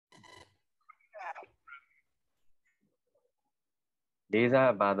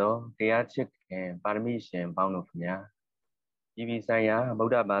Leza Bado, Tia Chicken, Parmission, Pound of Nya. Ibisaya,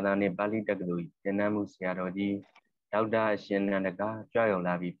 Buddha Badane, Bali Daglu, Tenamu Siadoji, Dauda Shenanaga, Joy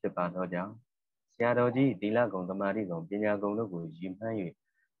Lavi Pipadoja. Siadoji, Dila Gondamarigo, Pina Gondogu, Jimhayu,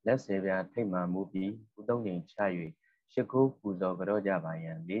 Let's say we are Tema movie, Udong Chayu, Shiku, Uzo Garoja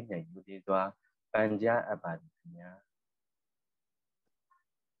Bayan, Lina Udizwa, Panja Abadnya.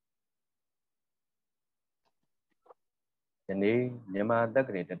 The name Yama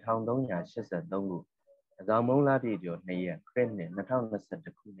Dagre, the town don't ya, she's a dongu. As our moon video, nay, cranny, the town was such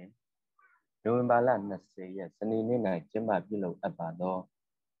a cooling. No Balan, say yes, and in night, Jemba below Abado.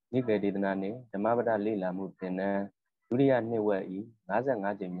 Nigga did nani, the Mabada Lila Mutena, Julia Newe, Nazan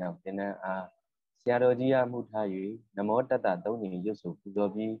Ajim Tena, Siarogia Mutayu, Namota that don't use of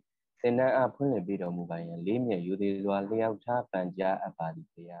Kuzobi, Tena a pull a bit of Mubay and Limia, you did while the outer Panja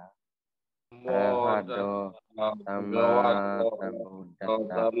Abaditia. Arahato Sama Sambuddhasa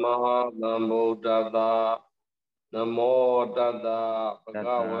Sambuddhasa Namo Tassa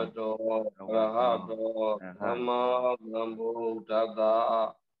Bhagavato Arahato Sama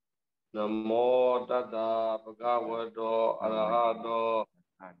Sambuddhasa Namo Tassa Bhagavato Arahato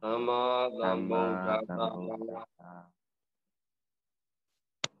Sama Sambuddhasa.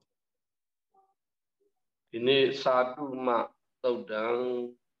 Ini satu mak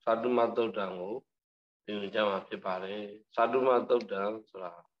taudang satu mak taudang ini jamaah pipare satu mak taudang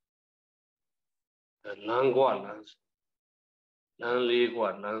surah nangwa nans nangli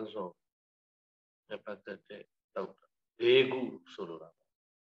gua nanso dapat taudang egu surah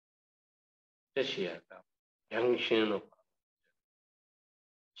Asia yang sino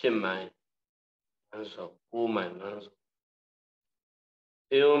cemai nanso umai nanso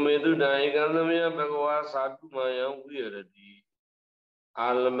Eomedu Naikandamya Bhagava Satu Mayam Viradi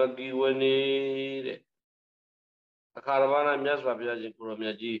Alamaki Wani Akaravana Myasvapyaji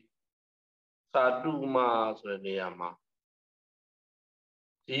Puramyaji Satu Ma Sreniyama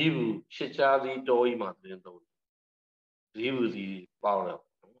Divu Shichadi Doi Matrindo Divu di Paula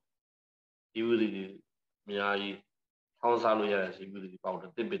Divu di Miyaji Hansalo Yara Divu di Paula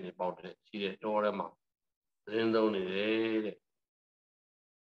Tibini Paula Chile Dorema Rindo Ni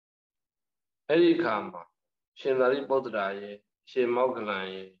Erikama, Shinari Bodraye,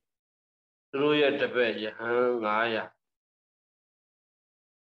 Shimoganaye, Ruya Tebe, Hangaya,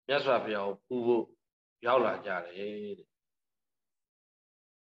 Yasapia, Pubu, Yaula Jare,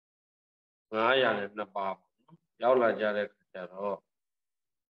 Naya Nabab, Yaula Jare,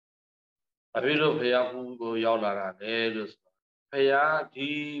 Avilo Payapu, Yaula, Edus, Paya,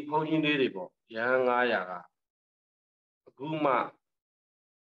 Di Pojinibo, Yangaya, Guma.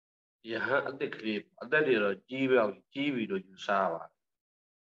 यहाँ अतिक्रिय अदरिरो जीवी रो जुसावा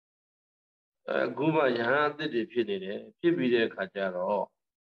गुमा यहाँ अतिक्रिय फिर नहीं फिर भी देखा जा रहा हो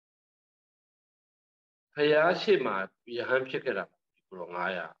फयासी मार यहाँ फिक्रा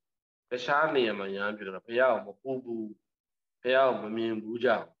कुरोंगाया कैसा नहीं है मैं यहाँ फिक्रा फयाओ मपूबू फयाओ ममीन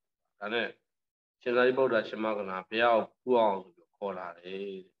बुझा अने चेन्नई बोर्डा चमागना फयाओ पुआओ जो खोला रे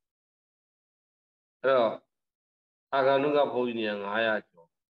तो आगानुगा भोजनिया गाया जो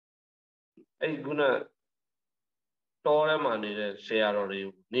ऐ गुना Tore mani se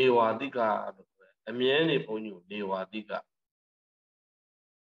arori Newadika Amieni Ponu Newadika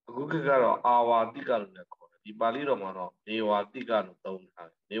Gukaro Awadika the Baliro Mano Newadika no Town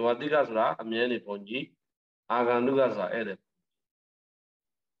Newadika Sra Amieni Ponji Aganugas are Ede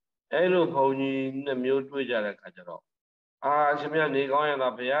Elo Pony Nemu Twitter Kajaro Simia Nigoyan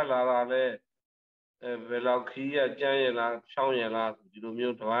Apia La Velokia Jayana Shawyana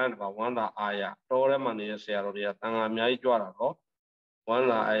Jumio Twan Wanda Aya Tore mani se aroria Tangamia Juarako one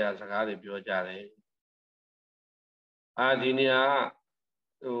Aya Sagari Biojare Adinia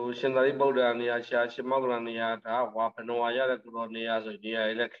Shendari Bodania Shimogrania, Wapanoaya, Kuronia, Zodia,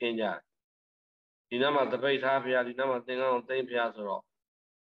 Elekenya. Dinama the Bay Tapia, Dinama thing on Tame Piazzo.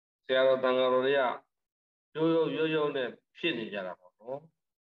 Sierra Tangaroria, yo, Pini Jarapo.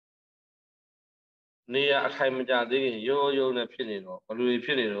 Near Hamaja digging, yo, Nepinino, or Louis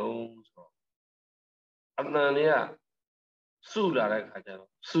Pinino. Adnania Sula Kajano,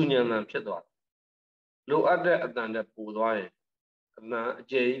 Sunian and Pedro. Look at that than the Pudway. Na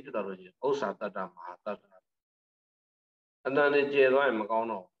Jay Pidaroji, Osa Tata Mahata. And then a Jay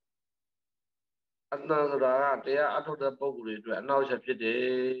Magono. Another day out of the Boguri to announce a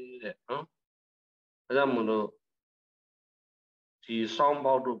day, huh? Ramuno, she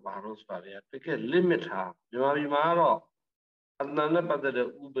soundbound to Baros Varia, take a limit her, Yamaro, and none but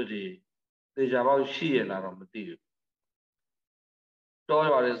the Uberi, the Java she and Aramati.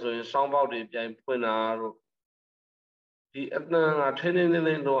 Toy is in soundbound in Puenaro. the Atna training in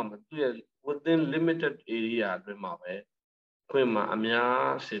the within limited area, remember, Quima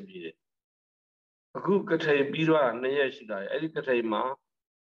Amia Sibi. A good Kate Bira, Nayashida, Edicatema,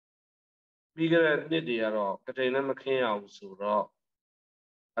 bigger at Nidia or Katana Macao, so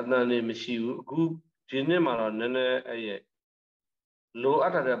Adna name Mishu, good Jinema, Nene, a low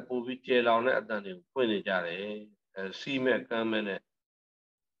at the Povich on Adani, Quinijare, a sea mecamene.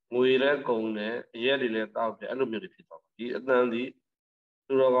 We let go ne, yet let out the aluminum. The Adnandi,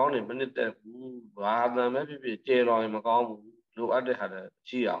 to the one in minute that rather maybe jail or in Macau, low at the had a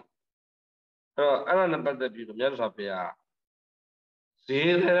chia. So I don't know about the people, yes, up here.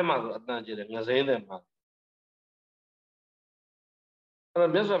 See them as Adnanji, and say them. And a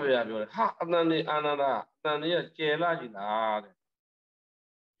mess of it, ha, Adnani, Anada, Dania, Jela,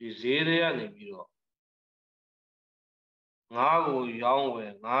 is area and you. Now, young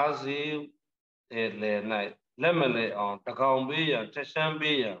way, Nazi. Night. Lemon on Takaumbeya,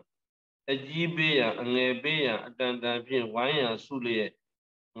 Tashambeya, a Gibeya, and a beya, a dandapin, wine, Sule,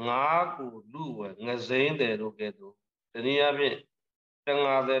 Naku, Lua, Nazain de Rogedo, the Niabe,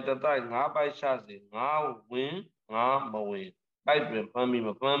 Tanga the time, Na by Shazi, Na win, Na Mawin, Pipe,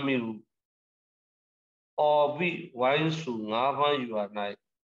 Pami, or be wine soon, Nava you at night.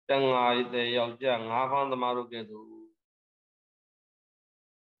 Tanga the Yauja, Nava the Marogedo.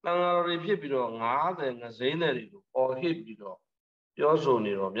 Nanga repeat below, Nada and Zainari, or hip below. You also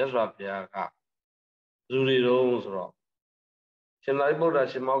need of Yasrapia, Zuri Rose Rock. Chenaiboda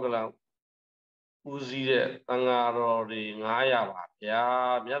Shimogala, Uzi, Tangaro, Naya,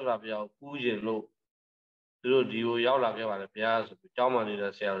 Yasrapia, Uji low. Do you Yala gave a piaz, Germany,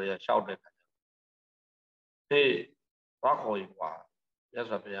 the Seria shouted. Hey, Rocko,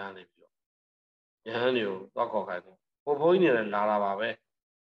 Yasrapia, Yahanio, Rocko, Poponia and Lara.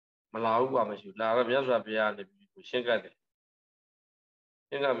 Malau, Lara, Yasrapia, the Shinka.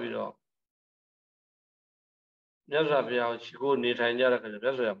 Shinka. Yazapia, Chico, Nitania,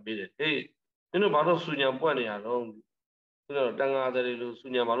 and beat it. Hey, you know, Bado Sunya Buania, you know, Tanga, the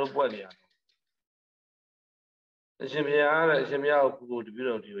Sunya Malo Buania. The Shemia, who would be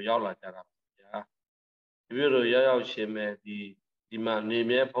able to Yala Jara. The Bureau Yao Sheme, the man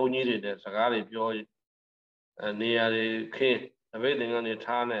named Pony, the Sagari Joy, and near the king, awaiting on the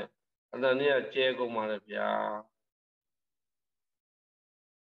Tane, and then near Jago Marapia.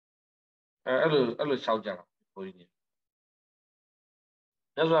 I will shout Jara.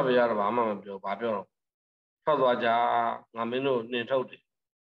 That's why we are Bama, Babio. Fatwaja, Namino, Nitoti.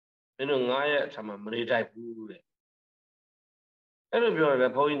 Minu Naya, some Marita food. Every other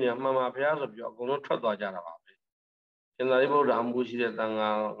point, Mamma Piazza, you're going to try to Jara. In the Ibo Ambushi,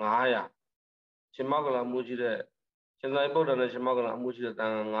 Naya, Chimagala Muji, Chenaibo and Chimagala Muji,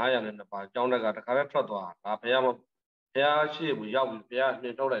 Naya, and the Park, John got a character to a Piama, Pia, she will yell, Pia,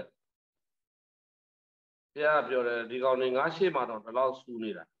 Nitolet. Pia, you're regarding Ashima on the last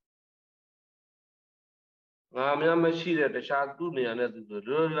Sunida. Machine at the Shatuni and the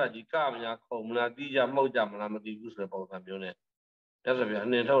Rula Jicamia, Comuna, Dija, Mojam, and Amadi Goose about the unit. That's a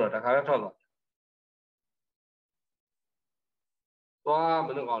Nitola, a character. So I'm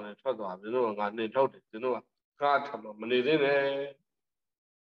going to try to you know, I need to you know, can't money in it.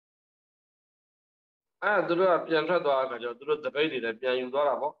 I do not be try to do the baby that Pian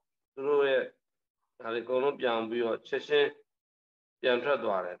Dorabo, through it. I go no Pian be or Cheshe, Pian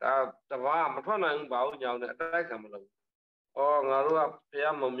Tradware. The Vam, Tona, Bao, Young, attack them. Oh, Narua,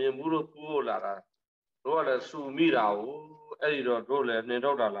 Piamo, Mimburu, Pula, Rola, Su Mira, Editor, Rola,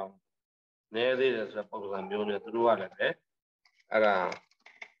 Nedola. Near this, a program unit through it. Kaya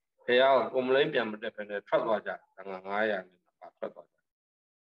Umlampian dependent Tradwaja, and I am Tradwaja.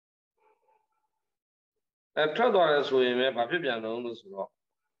 A Tradwares we may have Pipian on this law.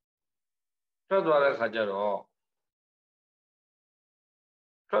 Tradwares Hajaro.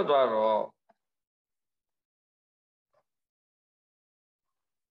 Tradwaro.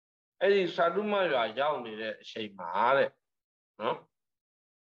 Eddie Saduma, young, shape my no?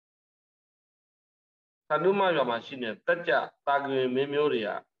 Saduma, machine, Taja, Tagu,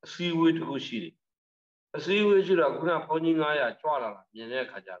 Memoria, seaweed Gushi. A seaweed should have gone pony Naya, Chwala, Yene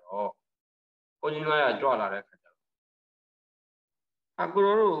Kajaro. Pony Naya, Chwala.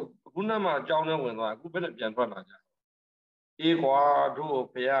 Aguro, Gunama, John, when I could benefit from Naja. Equa, do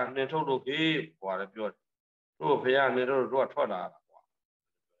Pia, Neto, E, what a pure. Do Pia, Neto, do a Toda.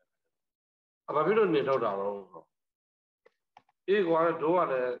 A bit of Neto. Equa, do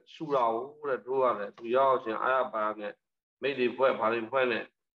a Sura, the door, the Yaws and Ayaban, made it for a party when it.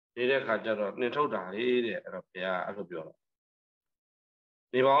 Nere Kajaro, Netoda, Pia, as a pure.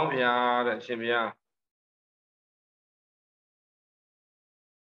 The Bombia, the Shemia.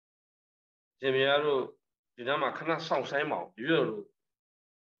 ရှင်ပြတို့ဒီနားမှာခဏစောင့်ဆိုင်ပါဦးဒီလို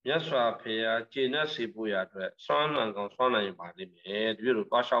မြတ်စွာဘုရားကျင့်တဲ့စီဖို့ရအတွက်စွမ်းနိုင်ကောင်းစွမ်းနိုင်ပါလိမ့်မယ်ဒီလို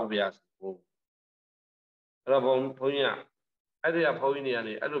တွားလျှောက်ပြရစီဖို့အဲ့တော့ဘုန်းကြီးကအဲ့ဒီကဘုန်းကြီးတွေက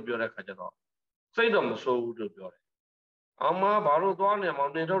နေအဲ့လိုပြောတဲ့ခါကျတော့စိတ်တော့မဆိုးဘူးလို့ပြောတယ်အမဘာလို့သွားနေမှာ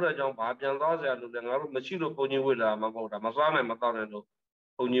နေထုတ်တဲ့အကြောင်းဘာပြန်သွားစရာလို့လဲငါတို့မရှိလို့ဘုန်းကြီးဝိလာမဟုတ်တာမစားနိုင်မတော့နိုင်လို့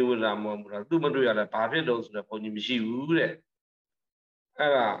ဘုန်းကြီးဝိလာမဟုတ်ဘူးလားသူမတွေ့ရလဲဘာဖြစ်လို့ဆိုတော့ဘုန်းကြီးမရှိဘူးတဲ့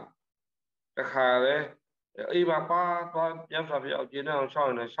အဲ့ဒါတခါလေအေးပါသွားပြန်သွားပြအောင်ကျင်းအောင်ရှောက်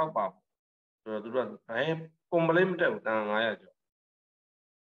ရင်လည်းရှောက်ပါဆိုတော့သူတို့ကဘယ်ကွန်ပလိမ့်မတက်ဘူးတန်900ကျော်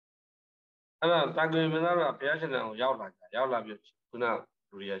အဲ့ဒါတာကွေမင်းသားကဘုရားရှင်အောင်ရောက်လာပြီးခုနလူ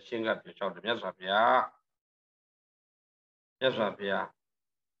တွေကရှင်းကပြောလျှောက်တယ်မြတ်စွာဘုရား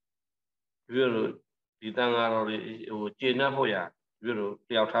ပြီးတော့ဒီတန်ဃာတော်တွေဟိုကျေနပ်ဖို့ရပြီးတော့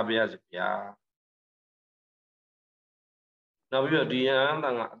တယောက်ထားပေးရစီဗျာနောက်ပြီးတော့ဒီယဟန်တ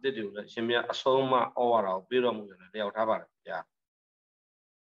န်ဃာအစ်စ်တွေကိုလည်းရှင်မြတ်အဆုံးမဩဝါဒကိုပေးတော်မူတယ်တယောက်ထားပါတယ်ဗျာ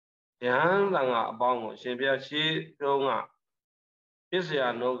ယဟန်တန်ဃာအပေါင်းကိုရှင်ဘုရားရှေးတုန်းကပစ္စယ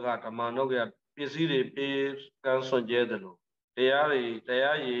နောကဓမ္မနောကပစ္စည်းတွေပေးကမ်းစွန့်ကြဲတယ်လို့တရားရ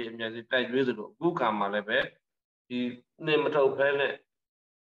ည်အမြဲတမ်းတိုက်ကျွေးသလိုအခုခါမှာလည်းပဲဒီနှင်မထုတ်ဖဲနဲ့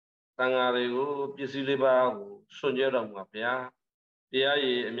တန်ဃာတွေကိုပစ္စည်းလေးပါးကိုစွန့်ကြဲတော်မူပါဗျာတရားရ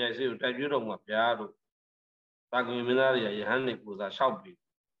ည်အမြဲစိတ်ကိုတိုက်ကျွေးတော်မူပါဗျာလို့တာကွေမင်းသားတွေကယဟန်နေပူဇာလျှောက်ပြီး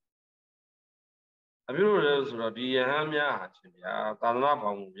အပြုလို့လဲဆိုတော့ဒီယဟန်များဟာရှင်ဗျာသာသနာ့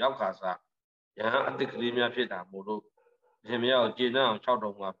ဘောင်ကိုရောက်ခါစားယဟန်အတိတ်ကလေးများဖြစ်တာမို့လို့အရှင်မြတ်ကိုကျေနပ်အောင်၆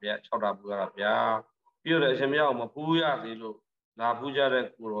တော်မှာဗျာ၆တာပူရတာဗျာပြီးတော့အရှင်မြတ်ကိုမပူရသေးလို့လာပူကြတဲ့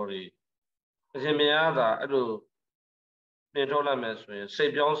ကိုတော်တွေအရှင်မြတ်ကအဲ့လိုပြင်ထုတ်လိုက်မယ်ဆိုရင်စိ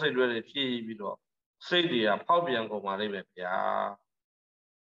တ်ပြောင်းစိတ်လွဲတွေဖြည့်ပြီးတော့စိတ်တွေကဖောက်ပြန်ကုန်ပါလိမ့်မယ်ဗျာ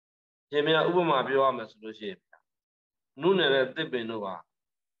ရှင်မြတ်ဥပမာပြောရမယ်ဆိုလို့ရှိရင်နုနယ်တဲ့တစ်ပင်တို့ဟာ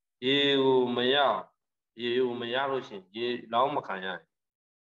ရေကိုမရလို့ရှိရင်ရေလောင်းမခံရရင်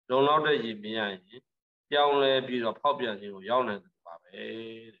လုံလောက်တဲ့ရေမရရင်ပြောင်းလဲပြီးတော့ဖောက်ပြန်ခြင်းကိုရောက်နိုင်တယ်ပါပဲ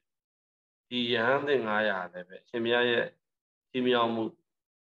ဒီယဟန်သင်900လည်းပဲအရှင်ဘုရားရဲ့ကြီးမြောက်မှု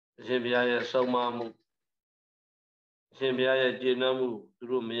အရှင်ဘုရားရဲ့ဆုံးမမှုအရှင်ဘုရားရဲ့ကျေနပ်မှုသူ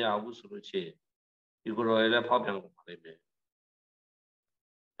တို့မရဘူးဆိုလို့ရှိရင်ဒီကိုယ်တော်ရဲ့လည်းဖောက်ပြန်ကုန်ပါလိမ့်မယ်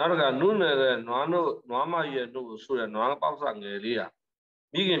နောက်တစ်ခါနုနယ်တဲ့နွားမရဲ့တို့ကိုဆိုတဲ့နွားပေါက်စငယ်လေးဟာ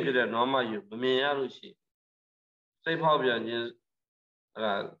မိခင်ဖြစ်တဲ့နွားမရဲ့မမြင်ရလို့ရှိရင်စိတ်ဖောက်ပြန်ခြင်းအဲ့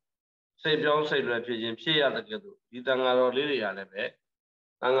ဒါစိတ်ပြောင်းစိတ်လွယ်ဖြစ်ခြင်းဖြစ်ရတဲ့ကဲ့သို့ဒီတန်ဃာတော်လေးတွေကလည်းပဲ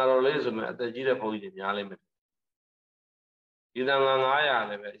တန်ဃာတော်လေးဆိုမှအသက်ကြီးတဲ့ဘုန်းကြီးတွေများလိမ့်မယ်ဒီတန်ဃာ900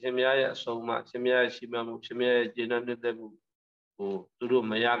လည်းပဲအရှင်မြတ်ရဲ့အဆုံးအမအရှင်မြတ်ရဲ့ရှိမှမှုအရှင်မြတ်ရဲ့ကျေနပ်နှစ်သက်မှုကိုသူတို့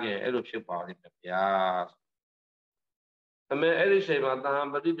မရခဲ့အဲ့လိုဖြစ်ပါလိမ့်မယ်ဗျာအမေအဲ့ဒီချိန်မှာတန်ဃာ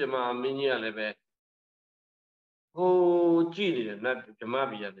ပฏิပြမမင်းကြီးကလည်းပဲဟိုကြည့်နေတယ်နတ်ဓမ္မ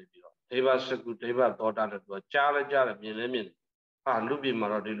ဘီရနေပြီးတော့ဒေဝစကုဒေဝသောတာတဲ့သူကကြားလဲကြားတယ်မြင်လဲမြင်တယ်ဟာလူပြည်မှာ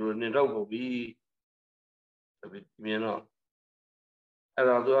တော့ဒီလိုနေတော့ကုန်ပြီဆိုပြီးမြင်တော့အဲ့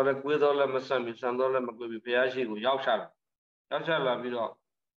တော့သူကလည်းကွေးတော့လည်းမဆက်ပြီးဆန်တော့လည်းမကွေးပြီးဘုရားရှိခိုးရောက်ချလာပြီးတော့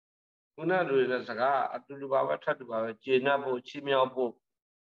ခုနလူတွေလည်းစကားအတူတူပါပဲထပ်တူပါပဲကျေနပ်ဖို့ချီးမြှောက်ဖို့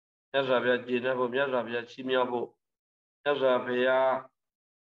မြတ်စွာဘုရားကျေနပ်ဖို့မြတ်စွာဘုရားချီးမြှောက်ဖို့မြတ်စွာဘုရား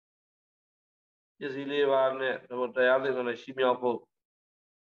ပစ္စည်းလေးပါးနဲ့တရားသင်္ကန်းနဲ့ချီးမြှောက်ဖို့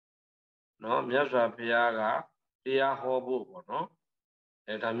နော်မြတ်စွာဘုရားကတရားဟောဖို့ပေါ့နော်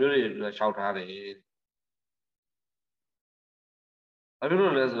ဒါမျိုးတွေလျှောက်ထားတယ်ဘာဖြစ်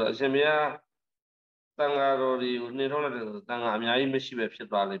လို့လဲဆိုတော့အရှင်ဘုရားတန်ဃာတော်တွေကိုနှင်ထုတ်လိုက်တယ်ဆိုတန်ဃာအများကြီးမရှိပဲဖြစ်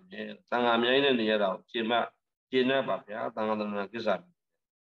သွားလိမ့်မယ်တန်ဃာအများကြီးနဲ့နေရတာကိုကျေနပ်ပါဗျာတန်ဃာတဏ္ဍာကိစ္စ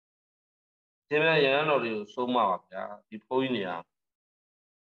ရှင်ဘုရားယဟန်တော်တွေကိုဆုံးမပါဗျာဒီဘုန်းကြီးနေရာ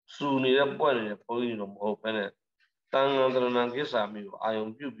စူနေတဲ့ပွက်နေတဲ့ဘုန်းကြီးတော့မဟုတ်ဘဲနဲ့တန်ဃာတဏ္ဍာကိစ္စမျိုးကိုအာယုံ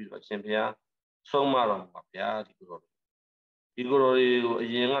ပြုပြီးတော့ရှင်ဘုရားဆုံးမတော်ပါဗျာဒီကိုယ်တော်တွေကိုအ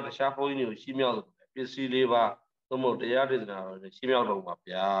ရင်ကတခြားဘုန်းကြီးတွေကိုရှင်းမြောက်တယ်ပစ္စည်းလေးပါသို့မဟုတ်တရားဒေသနာတော်တွေရှင်းမြောက်တော်ပါ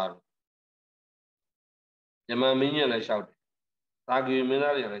ဗျာလို့ညမမင်းကြီးလည်းလျှောက်တယ်သာဂီမင်း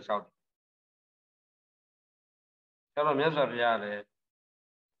သားတွေလည်းလျှောက်တယ်အဲ့တော့မြတ်စွာဘုရားလည်း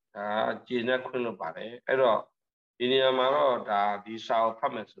ဒါကျေနပ်ခွင့်လို့ပါတယ်အဲ့တော့ဒီနေရာမှာတော့ဒါဒီစာကိုဖ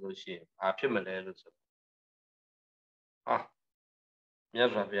တ်မယ်ဆိုလို့ရှိရင်ဘာဖြစ်မလဲလို့ဆိုမြတ်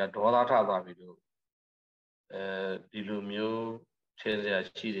စွာဘုရားဒေါသထသွားပြီလို့ဒီလိုမျိုးထင်စရာ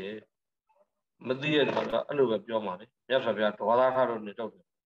ရှိတယ်မသိရတော့အဲ့လိုပဲပြောမှာလေမြတ်စွာဘုရားဒေါသထတော့နေတော့တယ်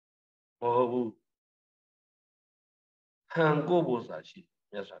မဟုတ်ဘူးဟန်ကိုဘုရားရှိ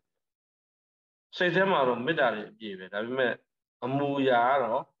မြတ်စွာဘုရားစိတ်ထဲမှာတော့မေတ္တာတွေအပြည့်ပဲဒါပေမဲ့အမူအရာက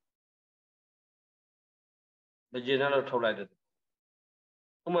တော့မကျေနပ်လို့ထုတ်လိုက်တယ်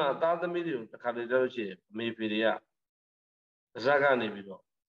ဥမာသားသမီးတွေကိုတစ်ခါတည်းတော့ရှိရင်အမေဖေတွေကဇက်ကနေပြီးတော့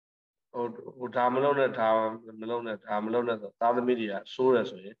ဒါမလုံးနဲ့ဒါမလုံးနဲ့ဒါမလုံးနဲ့ဆိုသားသမီးတွေကစိုးတယ်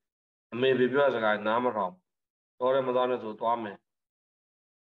ဆိုရင်အမေပြပြောစကားနားမထောင်တော့လည်းမသွားနဲ့ဆိုသွားမယ်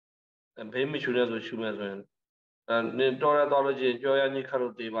ဘေးမရှူနဲ့ဆိုရှူမယ်ဆိုရင်နင်တော်ရသွားလို့ချင်းကြောရကြီးခတ်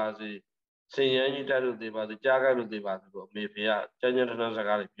လို့သေးပါစေစင်ရန်ကြီးတိုက်လို့သေးပါစေကြားကြိုက်လို့သေးပါစေလို့အမေဖေကကြမ်းကြမ်းထန်ထန်စ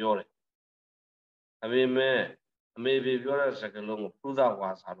ကားတွေပြောတယ်အမေမဲအမေဖေပြောတဲ့စကားလုံးကိုပုသဝါ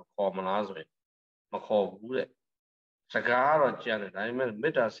စာလို့ခေါ်မလားဆိုရင်မခေါ်ဘူးတဲ့စကားတော့ကြမ်းတယ်ဒါပေမဲ့မေ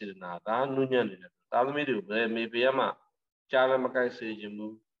တ္တာစေတနာဒါနုညံ့နေတယ်သားသမီးတွေကိုပဲအမေဖေကမှကြားလည်းမကိုက်စေခြင်း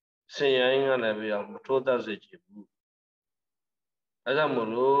ဘူးစင်ရန်ကလည်းပဲမထိုးတတ်စေခြင်းဘူးအဲကြောင့်မို့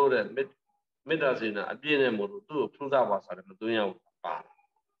လို့တဲ့မေတ္တာစေတနာအပြည့်နဲ့မို့လို့သူ့ကိုပုသဝါစာလည်းမသွင်းရဘူးပါတယ်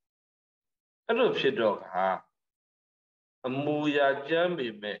အဲ့လိုဖြစ်တော့ကအမူအရာကြမ်းပေ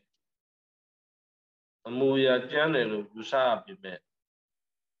မဲ့အမူအရာကြမ်းတယ်လို့ယူဆရပေမဲ့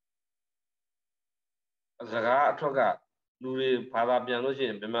စကားအထွက်ကလူတွေဘာသာပြန်လို့ရှိ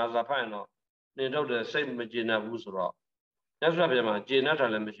ရင်ဗမာစာဖတ်ရင်တော့နှင်ထုတ်တယ်စိတ်မကျေနပ်ဘူးဆိုတော့မြတ်စွာဘုရားမှာကျေနပ်တာ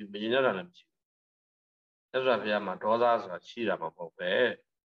လည်းမရှိဘူးမကျေနပ်တာလည်းမရှိဘူးမြတ်စွာဘုရားမှာဒေါသဆိုတာရှိတာမဟုတ်ပဲ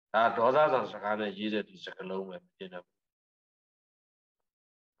ဒါဒေါသဆောင်စကားနဲ့ရေးတဲ့ဒီစကားလုံးပဲမကျေနပ်ဘူး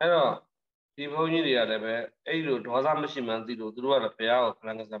အဲ့တော့ဒီဘုန်းကြီးတွေကလည်းပဲအဲ့လိုဒေါသမရှိမှန်းသိလို့သူတို့ကတော့ဘုရားကိုခလ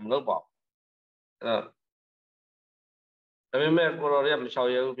န်ကစားမလုပ်ပါဘူးအဲ့တော့ဒါပေမဲ့ကိုတော်တွေကမလျှော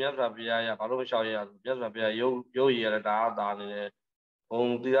က်ရဘူးမြတ်စွာဘုရားရဘာလို့မလျှောက်ရဘူးမြတ်စွာဘုရားရုပ်ရည်ရတာဒါနေတယ်ဘုံ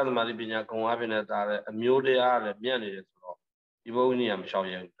သီလသမာဓိပညာဂုံအားဖြင့်လည်းဒါလည်းအမျိုးတရားလည်းမြတ်နေတယ်ဆိုတော့ဒီဘုန်းကြီးကမလျှောက်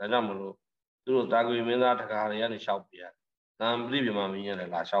ရဘူးဒါကြောင့်မလို့သူတို့တာကွေမင်းသားတကားတွေကနေလျှောက်ပြရတယ်သံပရိဗမာမင်းရတယ်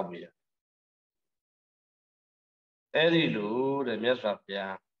လာလျှောက်ပြရအဲ့ဒီလိုတဲ့မြတ်စွာဘု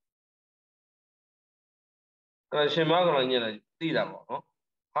ရားအဲ့ရှင်မောကလညလည်းသိတာပေါ့နော်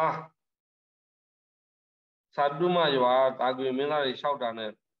ဟာသာတုမရွာတာကွေမင်းသားတွေလျှောက်တာနဲ့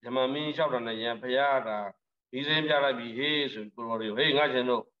ဓမ္မမင်းလျှောက်တာနဲ့ရန်ဘုရားကဒီစင်းပြလိုက်ပြီဟေးဆိုကိုတော်တွေဟေးငါရှင်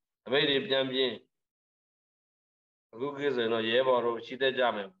တို့အဘိဓိပြန်ပြင်းအခုကိစ္စတော့ရဲဘော်တို့ရှိတတ်ကြ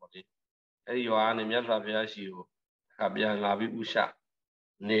မယ်ပေါ့လေအဲ့ဒီရွာကနေမြတ်စွာဘုရားရှိကိုပြန်လာပြီးဥရှ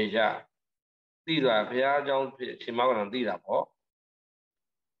နေကြသိသွားဘုရားအကြောင်းရှင်မောကလသိတာပေါ့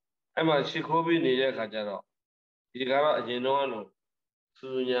အဲ့မှာရှိခိုးပြီးနေတဲ့အခါကျတော့ဒီကတော့အရင်တော့လို့စူ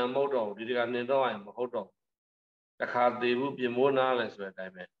ညာမဟုတ်တော့ဒီကနေတော့ရင်မဟုတ်တော့တခါသေးဘူးပြင်မိုးနားလဲဆိုတဲ့အတို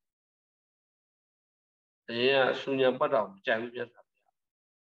င်းပဲအရင်ကစူညာပတ်တော့မကြိုက်ဘူးပြတ်တာ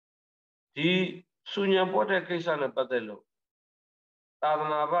ဒီစူညာပတ်တဲ့ကိစ္စနဲ့ပတ်သက်လို့သာသ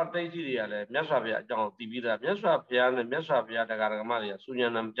နာ့ဘတိတ်ကြီးတွေကလည်းမြတ်စွာဘုရားအကြောင်းသိပြီးသားမြတ်စွာဘုရားနဲ့မြတ်စွာဘုရားတရားဓမ္မတွေကစူညာ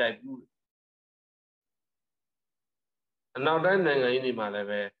နာမကြိုက်ဘူးအနောက်တိုင်းနိုင်ငံကြီးတွေမှာလည်း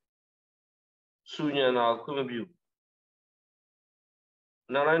ပဲစူညာနာခွင့်မပြု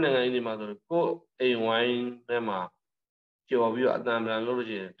နောက်တိုင်းနိုင်ငံကြီးတွေမှာဆိုကိုယ်အိမ်ဝိုင်းထဲမှာကြော်ပြီးတော့အတန်ပြန်လုပ်လို့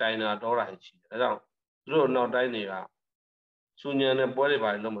ရှိရင်တိုင်တာတော့တာရှိတယ်ဒါကြောင့်သူတို့နောက်တိုင်းတွေကစူညာနဲ့ပွဲတွေပါ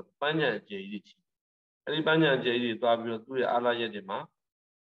တယ်လို့မပန်းညံအကျေကြီးရှိအဲ့ဒီပန်းညံအကျေကြီးတွေသွားပြီးတော့သူ့ရဲ့အားလာရက်တွေမှာ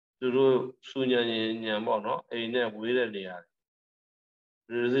သူတို့စူညာညံပေါ့နော်အိမ်နဲ့ဝေးတဲ့နေရာ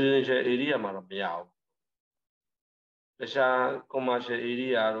တွေ residential area မှာတော့မရဘူးတခြား commercial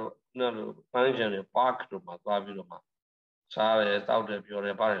area တို့နောက်လိုပန်းခြံတွေ park တို့မှာသွားပြီးတော့မှစားတယ်တောက်တယ်ပြောတ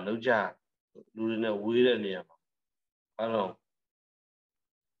ယ်ပါတယ်လောက်ကြလူတွေနဲ့ဝေးတဲ့နေရာမှာအဲ့တော့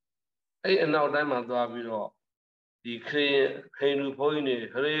အဲ့အနောက်တိုင်းမှာသွားပြီးတော့ဒီခေနူဘုန်းကြီးတွေ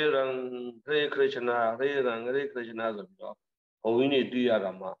ဟရေရံဟရေခရစ်နာဟရေရံဟရေခရစ်နာဆိုပြီးတော့ဘုန်းကြီးတွေတွေ့ရ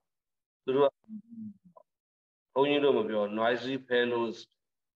တာမှသူတို့ကဘုန်းကြီးတို့မပြော noisy fellows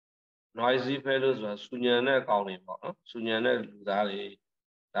ဆိုတာစူညံတဲ့အကောင်တွေပေါ့နော်စူညံတဲ့လူသားတွေ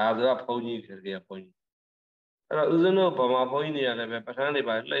ဒါဆိုတော့ဘုန်းကြီးခေဘုန်းကြီးအဲ့တော့ဦးဇင်းတို့ဗမာဘုန်းကြီးတွေကလည်းပဲပဋ္ဌာန်းတွေ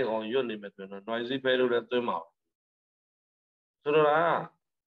ပါလှိမ့်အောင်ရွတ်နေမယ်ဆိုတော့ noisy fellow လည်းသွင်းပါဘူးဆိုတော့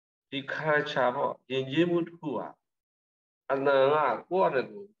ဒီ culture ပေါ့ယဉ်ကျေးမှုတစ်ခုဟာအနံကကိုယ့်အရ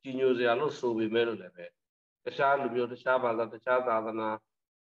ကိုကြီးညိုစရာလို့ဆိုပေမဲ့လို့လည်းပဲတခြားလူမျိုးတခြားဘာသာတခြားသာသနာ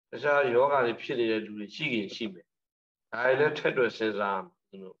တခြားယောဂတွေဖြစ်နေတဲ့လူတွေရှိရင်ရှိမယ်ဒါလည်းထက်တွယ်စဉ်းစား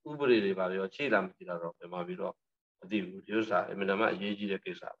ဥပဒေတွေပါရောချိလာမရှိတာတော့ပြန်มาပြီးတော့မသိဘူးဒီဥစ္စာအမြဲတမ်းအရေးကြီးတဲ့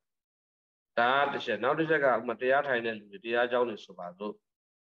ကိစ္စဒါတစ်ချက်နောက်တစ်ချက်ကဥမာတရားထိုင်တဲ့လူတွေတရားကြောင်းတွေဆိုပါစို့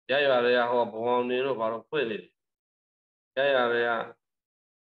ရရရဟောဘဝနေတို့ဘာလို့ဖွင့်နေတယ်ရရ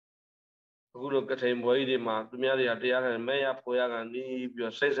အခုလိုကထိန်ဘွယ်ကြီးတွေမှာသူများတွေကတရားထိုင်မဲရဖိုရကနီးပြီး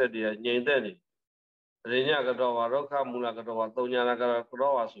တော့စိတ်ဆက်တွေကငြိမ်သက်နေအရိညာကတော့ဝါဒုက္ခမူလကတော့ဝါသုံးညာက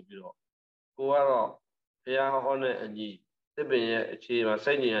တော့ဝါဆိုပြီးတော့ကိုကတော့ဘုရားဟောတဲ့အညီသစ်ပင်ရဲ့အခြေမှာ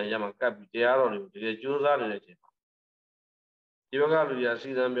စိတ်ဉာဏ်ရမှာကပ်ပြီးတရားတော်တွေကိုတကယ်ကြိုးစားနေတဲ့အချိန်မှာဒီဘက်ကလူကြီးစီ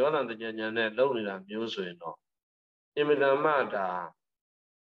စဉ်ပြောတာတကြံညာနဲ့လုံနေတာမျိုးဆိုရင်တော့အင်မတန်မှဒါ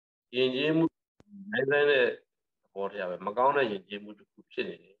ယဉ်ကျေးမှုနိုင်တဲ့ဘောတရားပဲမကောင်းတဲ့ယဉ်ကျေးမှုတစ်ခုဖြစ်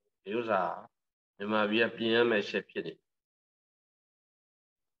နေတယ်ဒီဥစ္စာမြန်မာပြည်ကပြင်ရမယ့်ရှက်ဖြစ်နေ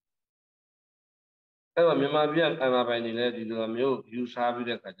အဲ့တော့မြန်မာပြည်အာဏာပိုင်တွေလည်းဒီလိုမျိုးယူဆပြီး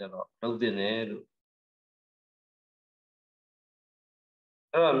တဲ့ခါကျတော့လုပ်တင်တယ်လို့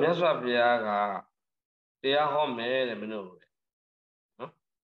အဲ့တော့မြတ်စွာဘုရားကတရားဟောမယ်တဲ့မင်းတို့လေနော်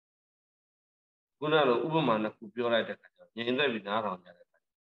ခုနကဥပမာနှစ်ခုပြောလိုက်တဲ့ခါကျတော့ငြိမ်သက်ပြီးနားထောင်ကြတယ်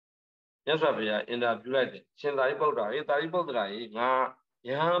မြတ်စွာဘုရားအင်တာဗျူးလိုက်တယ်ရှင်သာရိပုတ္တရာသာရိပုတ္တရာကြီးငါယ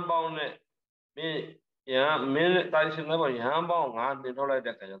ဟန်ပေါင်းနဲ့မင်းတာရှင်လည်းပေါ့ယဟန်ပေါင်းငါနှင်ထုတ်လိုက်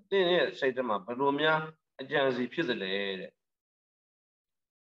တဲ့ခါကျတော့တင်းရဲ့စိတ်ထဲမှာဘယ်လိုများအကြံစီဖြစ်သလဲတဲ့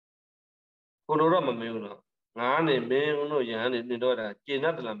ကိုလိုတော့မမေးဘူးနော်ငါနေမင်းတို့ယဟန်နေနှင်ထုတ်တာကျေန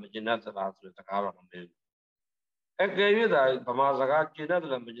ပ်သလားမကျေနပ်သလားဆိုတဲ့စကားတော့မမေးဘူးအကယ်၍သာဗမာစကားကျေနပ်သ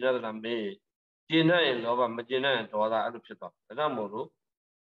လားမကျေနပ်သလားမေးကျေနပ်ရင်လောဘမကျေနပ်ရင်ဒေါသအဲ့လိုဖြစ်သွားတယ်ဒါကြောင့်မို့လို့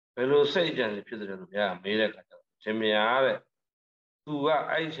ဘယ်လိုစိတ်အကြံစီဖြစ်တယ်လို့ဘုရားမေးတဲ့ခါကျတော့ရှင်မယားတဲ့သူက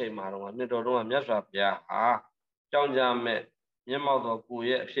အဲ့ဒီအချိန်မှာတော့နှစ်တော်တုန်းကမြတ်စွာဘုရားဟာကြောင်းကြမဲ့မျက်မှောက်သောကိုယ်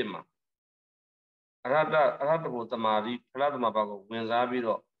ရဲ့အဖြစ်မှာအရဟတဘုသမာဓိဖလားသမဘာကိုဝင်စားပြီး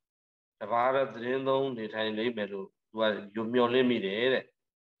တော့တပါးတဲ့သတင်းသုံးနေထိုင်လိမ့်မယ်လို့သူကမျှော်လင့်မိတယ်တဲ့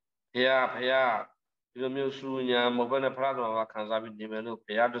ဘုရားဒီလိုမျိုးစူညာမဟုတ်ဘဲနဲ့ဖလားသမဘာခံစားပြီးနေမယ်လို့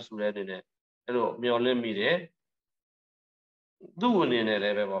ဘုရားတဆူတဲ့အနေနဲ့အဲ့လိုမျှော်လင့်မိတယ်သူ့အနေနဲ့လ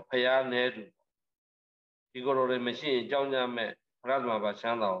ည်းပဲပေါ့ဘုရားနဲ့တူဒီကိုယ်တော်တွေမရှိရင်ကြောင်းကြမဲ့ဖလားသမဘာချ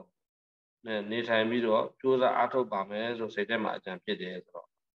မ်းသာနဲ့နေထိုင်ပြီးတော့ကြိုးစားအားထုတ်ပါမယ်ဆိုစိတ်ထဲမှာအကြံဖြစ်တယ်ဆိုတော့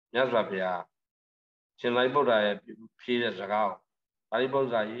မြတ်စွာဘုရားရှင်သာရိပုတ္တရာရဲ့ဖြေတဲ့စကားကိုသာရိပုတ္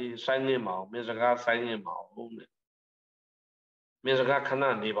တရာကြီးဆိုင်းနေမအောင်မင်းစကားဆိုင်းနေမအောင်တဲ့မင်းစကားခဏ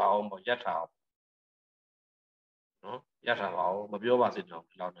နေပါအောင်ပေါ့ရပ်ထားအောင်နော်ရပ်ထားပါအောင်မပြောပါစေတော့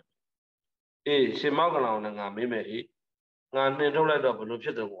ဒီလောက်နဲ့အေးရှင်မောက္ကလောင်နဲ့ငါမေးမယ်ဟိငါနှင်ထုတ်လိုက်တော့ဘယ်လိုဖြ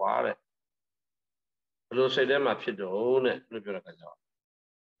စ်တယ်ကွာတဲ့ဘယ်လိုစိတ်ထဲမှာဖြစ်တော့တဲ့လို့ပြောတဲ့အခါကျတော့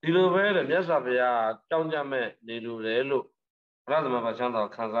ဒီလိုပဲတဲ့မြတ်စွာဘုရားကြောင်းကြမဲ့နေလူတယ်လို့ဘုရားသမဘာချမ်းသာ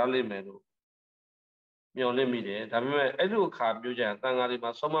ခံစားလိမ့်မယ်လို့မျှော်လင့်မိတယ်ဒါပေမဲ့အဲ့လိုအခါပြောကြရင်တန်ဃာတွေ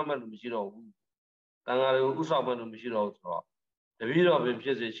မှာဆုံးမမဲ့လို့မရှိတော့ဘူးတန်ဃာတွေကိုဥဆောင်မဲ့လို့မရှိတော့ဘူးဆိုတော့တပည့်တော်ပင်ဖြ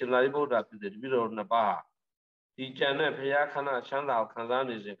စ်စေရှင်သာရိပုတ္တရာဖြစ်စေတပည့်တော်နှစ်ပါးဒီကြံတဲ့ဘုရားခန္ဓာချမ်းသာကိုခံစား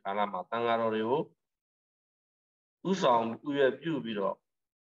နေစဉ်ကာလမှာတန်ဃာတော်တွေကိုဥဆောင်ဥရပြုပြီးတော့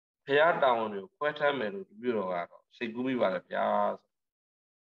ဘုရားတာဝန်တွေကိုခွဲထမ်းမယ်လို့တပည့်တော်ကတော့စိတ်ကူးမိပါတယ်ဗျာ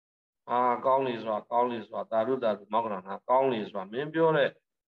ကောင်းလေစွာသာဓုမောက္ခနာကောင်းလေစွာမင်းပြောတဲ့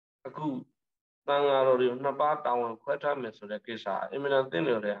အခုတန်ဃာတော်တွေကိုနှစ်ပါးတာဝန်ခွဲထားမယ်ဆိုတဲ့ကိစ္စအင်မတန်သိ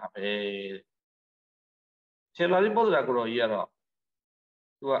နေတယ်ဟာပဲရှင်သာရိပုတ္တရာကိုတော်ကြီးကတော့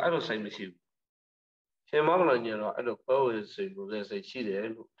သူကအဲ့လိုစိတ်မရှိဘူးရှင်မောက္ခနာကြီးကတော့အဲ့လိုခွဲဝေစိတ်လို့လည်းစိတ်ရှိတယ်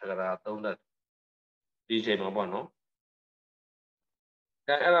လို့တက္ကရာသုံးသပ်ဒီအချိန်မှာပေါ့နော်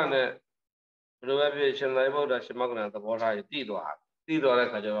အဲ့ဒါနဲ့ဘယ်လိုပဲဖြစ်ရှင်သာရိပုတ္တရာရှင်မောက္ခနာသဘောထားကြီးတည်သွားတဲ့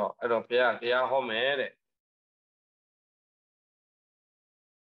ခါကျတော့အဲ့တော့ဘုရားတရားဟောမယ်တဲ့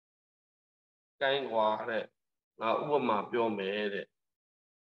ကိုင်းကွာတဲ့ငါဥပမာပြောမယ်တဲ့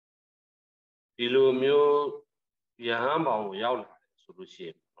ဒီလိုမျိုးယဟန်ဘောင်ကိုရောက်လာတယ်ဆိုလို့ရှိရ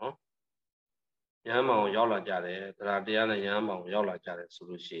င်နော်ယဟန်ဘောင်ကိုရောက်လာကြတယ်တရားနဲ့ယဟန်ဘောင်ကိုရောက်လာကြတယ်ဆို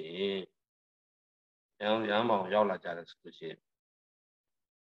လို့ရှိရင်ယဟန်ဘောင်ကိုရောက်လာကြတယ်ဆိုလို့ရှိရင်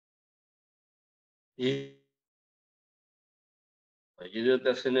ဒီလိုသ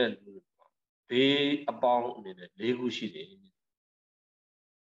က်စတဲ့လူဘေးအပေါင်းအနေနဲ့၄ခုရှိတယ်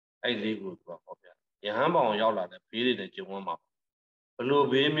အဲ့၄ခုကဟောပြယဟန်ဘောင်ရောက်လာတဲ့ဘေးတွေနဲ့ကျုံဝမ်းမှာဘလို့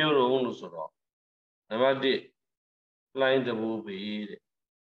ဘေးမျိုးတော့လို့ဆိုတော့နံပါတ်1လှိုင်းတဘူဘေးတဲ့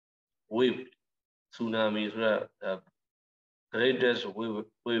wave tsunami ဆိုတော့ greatest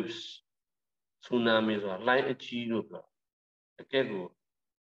waves tsunami ဆိုတာလှိုင်းအကြီးလို့ပြောအကဲကို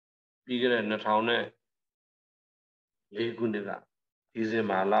ပြီးခဲ့တဲ့2004ခုနှစ်ကဒီဇင်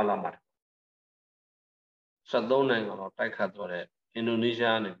ဘာလမှာ73နိုင်ငံတော့တိုက်ခတ်သွားတဲ့အင်ဒိုနီး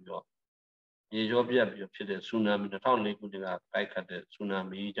ရှားနေပြီးတော့ရေကြောပြတ်ပြီးဖြစ်တဲ့ဆူနာမီ2004ခုနှစ်ကတိုက်ခတ်တဲ့ဆူနာ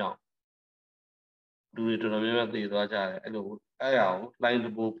မီကြောင့်လူတွေတော်တော်များများသေသွားကြတယ်အဲ့လိုအဲ့ရအောင်လှိုင်းတ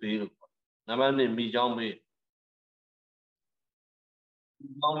ပိုးပေးလို့နံပါတ်1မိချောင်းပေး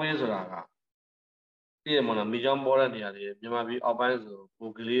ဆိုတာကသိရမလားမိချောင်းပေါ်တဲ့နေရာတွေမြန်မာပြည်အောက်ပိုင်းဆိုပို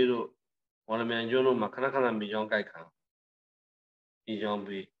ကလေးတို့မော်လမြိုင်ကျွန်းတို့မှာခဏမိချောင်းကြိုက်ခံမိချောင်း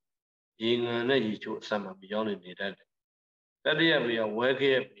ပေးရေငန်နဲ့ရေချိုးအဆက်မှာမိချောင်းတွေနေတတ်တယ်တတိယပြီးတော့ဝဲ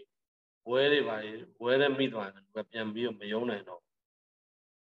ခဲပြီးဝဲတွေပါဝဲတဲ့မိသွားတယ်သူကပြန်ပြီးတော့မယုံနိုင်တော့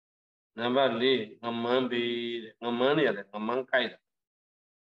နံပါတ်4ငမန်းပေးတဲ့ငမန်းတွေရတယ်ငမန်းကြိုက်တာ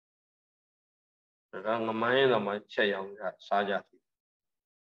ဒါကငမန်းရဲ့တော့မှချက်ရောင်းစားကြတယ်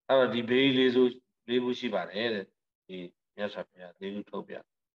အဲ့တော့ဒီဘေးလေးစု၄ခုရှိပါတယ်တဲ့ဒီမြတ်စွာဘုရား၄ခုထုတ်ပြ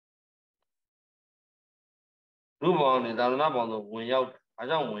လူပေါင်းနဲ့သာသနာပေါင်းတို့ဝင်ရောက်အား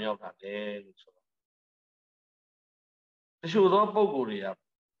ကြောင့်ဝင်ရောက်တာလေလို့ဆိုတော့တချို့သောပုဂ္ဂိုလ်တွေက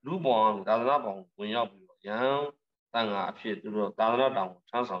Lubon, Dadanabon, when you young, Tanga appeared to the Dadanadown,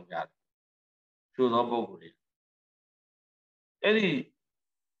 Chanson Yard. Should not go with it. Eddie,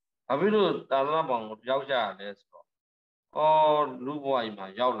 I will Dadanabon, Yauja, let's go. Oh, Luboy,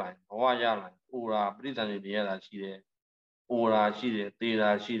 my Yauline, Hawaii line, Ura, Brittany, the other she Ura, she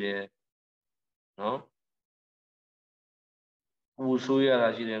Tira, she no?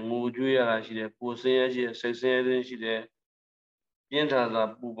 Usuya, she Mujuya, she Pusia, she 6 she there.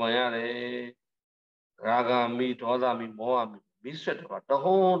 Yentasa, Bubayare. Raga mi, Toza mi, Moa mi, set about the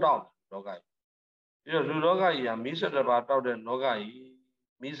whole down, Logai. You know, Logai, me set about out the Logai,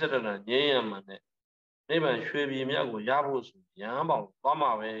 me set on a Yam and Neighbor should be Miago Yabus, Yama,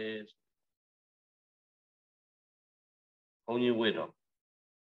 Bama ways. Only widow.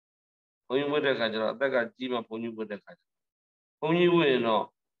 Only with the Kajara, Bega Jima, Pony with the Kajara. Only way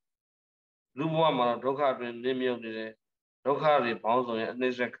no. Lubuama, Doka, Nimio, Doka, Pounds on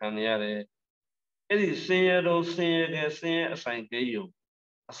Nisa Caniare. It is senior, those senior, senior, assigned you.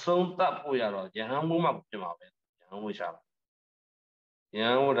 A song that we are, Yahamuma, Jamabe, which are.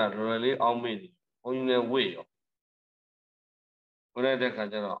 Young would have really all meaning, only a way. When I take a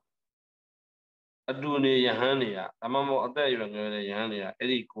job, I do need Yahania, a mamma of the Yahania,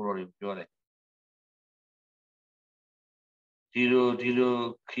 Eddie Kuro, Jore.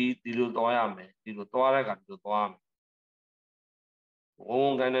 Dilo, Key, Dilo Doyame, Dilo Toraga to Toam.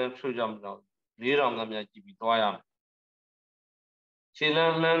 Won't get a true jump down, lead on them at GB Toyam.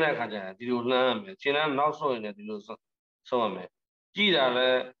 Chilan Nana, Dilo Lam, Chilan also in the Dilo Some.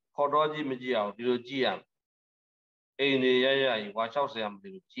 Gida, Kodoji Majia, Dilo Giam. In the Yaya, watch out, Sam,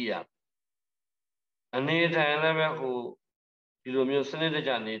 Dilo Giam. And need time who you Senator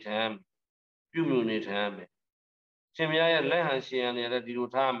Jan need him, you need him. Simia Lehan she and let you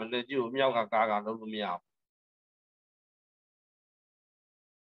time and let you Miaka Gaga over me out.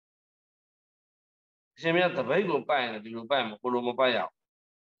 Simia the Bago Pine and you buy Mokolo.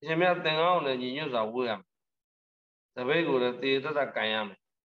 Simia thing on and you use a William. The Bago the theatre that Kayam.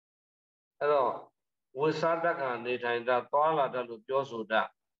 Hello, we sat that and they time that Tola that look Josu that.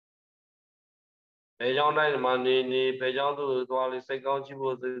 Pejon money, Pejon to Toali second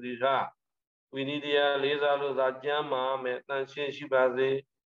chibu the we need a laser to that Jama, Metan Shibazi.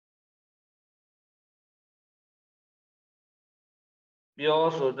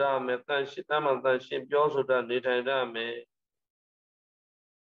 Pure soda, Metan Shitaman, pure soda, Nita me.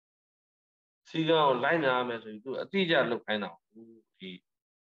 Siga line arm as we do a teacher look I know. He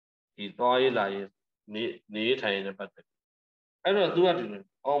toy like Nita in the butter. I don't do it.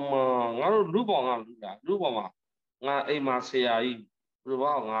 Lubong, Luboma, Na Emasia,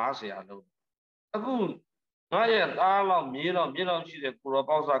 Lubong, Asia. A good. I had all Milo, she the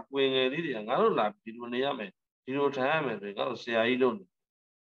Kurapasa Queen and Lydian. I don't like it when they are me. You know, time and they got to say I don't.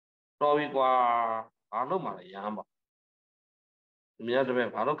 Probably qua Aloma Yama. Me at the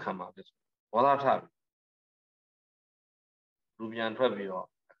web, I don't come out. What I have. Rubian Fabio,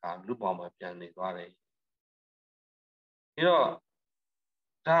 I can't look on my piano. You know,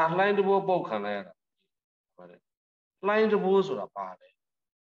 that line the book can I line the booze or a party.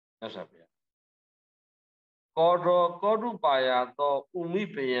 That's a bit. Kodu Paya, though Umi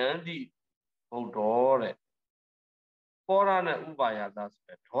Payandi, Odore. Korana Ubaya, that's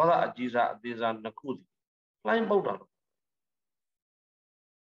it. Hola Ajiza, these are Nakudi. Line Boda.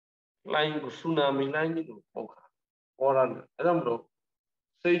 Line Tsunami, line Boka. Koran, I don't know.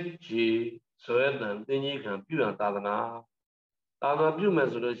 Say G, Sweden, then you can view on Tadana. Tadana view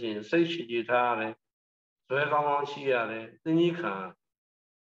resolution, say she tare, Sweden, she are, then you can.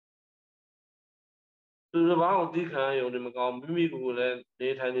 To the bound deacon, you never go Mimi Gula,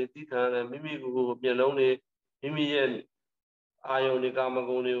 daytime deacon, and Mimi Gulu be alone, Mimi and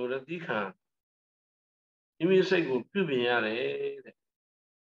Ionicamagoni or a deacon. Mimi say good, Pubiane.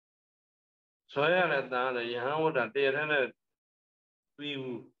 So I let down a young that they had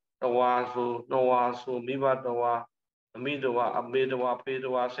view the waso, no waso, Miba the wa, a midawa, a midawa,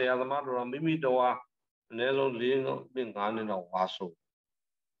 pedawa, say the matter of Mimi the wa, and then only being on in a waso.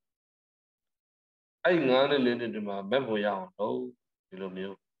 I got a little to my memory out, no,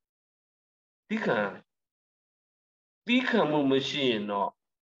 you Deacon. Deacon machine, no,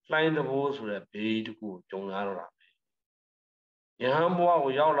 flying the walls with a pay to go, John Arab. Yambo,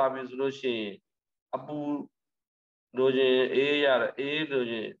 we all love his Lucian, Abu Doje, A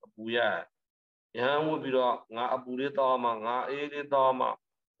Doje, Abuya. Yam would be not Abu Dama, A Dama,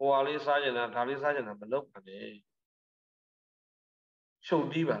 or Ali Sergeant and Ali Sergeant have a look at it. So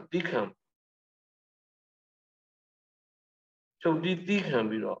diva, Deacon. So Deacon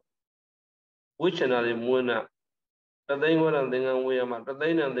be not. Which another Muna တသိန်းခွဲနဲ့သင်္ကန်းဝေးရမှာတသိ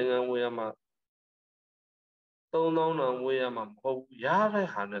န်းနဲ့သင်္ကန်းဝေးရမှာ3000နဲ့ဝေးရမှာမဟုတ်ဘူးရတဲ့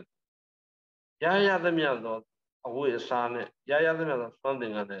ဟာနဲ့ရသမျှသောအဝိအစားနဲ့ရသမျှသောစွမ်းသ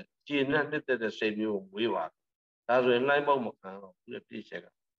င်္ကန်းနဲ့ကျေနပ်နှစ်သက်တဲ့စိတ်မျိုးကိုဝေးပါဒါဆိုရင်လှိုင်းပေါက်မခံတော့ဘူးတဲ့ပြည့်ချက်က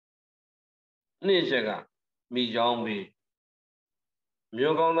နှစ်ချက်ကမိချောင်းပြီး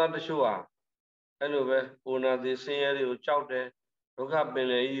မျိုးကောင်းသားတချို့ဟာအဲ့လိုပဲကိုနာသေးဆင်းရဲတွေကိုကြောက်တယ်ဒုက္ခပင်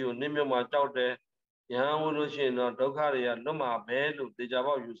လေကြီးကိုနစ်မြုပ်မှကြောက်တယ်ဉာဏ်ဝလို့ရှိရင်တော့ဒုက္ခတွေကလွတ်မှာပဲလို့တေချာ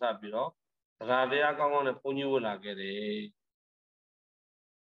ပေါက်ယူဆပြီးတော့တရားတရားကောင်းကောင်းနဲ့ဘုန်းကြီးဝတ်လာခဲ့တယ်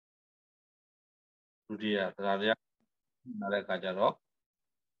ဒုတိယတရားတရားလာတဲ့အခါကျတော့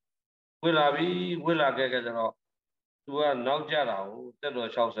ဝတ်လာပြီးဝတ်လာခဲ့ကြတော့သူကနောက်ကြတာကိုတက်တော်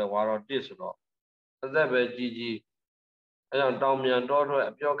60ဝါတော့တစ်ဆိုတော့အသက်ပဲကြီးအဲကြောင့်တောင်မြန်တော်ထွက်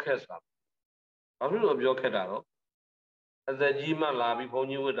အပြောခက်စာဘာဖြစ်လို့အပြောခက်တာတော့အသက်ကြီးမှလာပြီးဘုန်း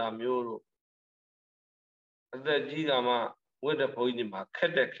ကြီးဝတ်တာမျိုးတို့အသက်ကြီးကမှဝတ်တဲ့ဘုန်းကြီးတွေမှာခ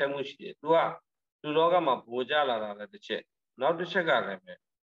က်တဲ့ခက်မှုရှိတယ်သူကလူလောကမှာဗိုလ်ကြလာတာလည်းတစ်ချက်နောက်တစ်ချက်ကလည်းပဲ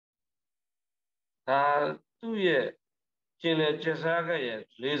ဒါသူ့ရဲ့ကျင်လေကျက်စားခဲ့ရဲ့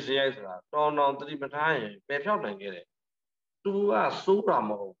လေးစရိုက်ဆိုတာတောင်သတိပဋ္ဌာန်ရင်ပယ်ဖြောက်နိုင်ခဲ့တယ်သူကစိုးတာမ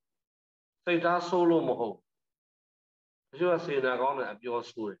ဟုတ်စိတ်သားစိုးလို့မဟုတ်တချို့ကစေနာကောင်းတယ်အပြော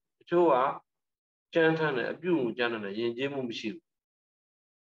ဆိုးတယ်တချို့ကကြမ်းထမ်းတယ်အပြုတ်ကြမ်းတယ်ယဉ်ကျေးမှုမရှိဘူး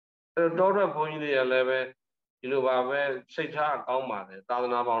အဲတော့တော်ဘုန်းကြီးတွေကလည်းပဲဒီလိုပါပဲစိတ်ထားကောင်းပါတယ်သာသ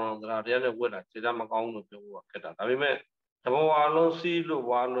နာပေါင်းတော်တရားတရားနဲ့ဝတ်တာစိတ်ထားမကောင်းလို့ပြောဖို့ခက်တာဒါပေမဲ့တဘောဝါလုံးစီးလို့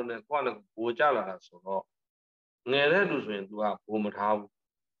ဝါလုံးနဲ့ကိုယ့်နဲ့ဘိုးကြလာတာဆိုတော့ငယ်တဲ့လူဆိုရင် तू ကဘိုးမထားဘူး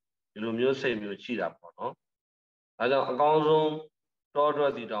ဒီလိုမျိုးစိတ်မျိုးရှိတာပေါ့နော်ဒါကြောင့်အကောင်းဆုံးတောထွ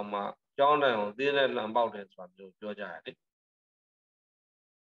က်စီတောင်မှကြောင်းတိုင်အောင်သေးတဲ့လံပေါက်တယ်ဆိုတာမျိုးပြောကြရတယ်လေ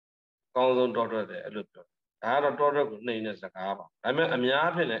အကောင်းဆုံးတောထွက်တယ်အဲ့လိုပြောဒါကတော့တောထွက်ကိုနှိမ်တဲ့စကားပါဒါပေမဲ့အများ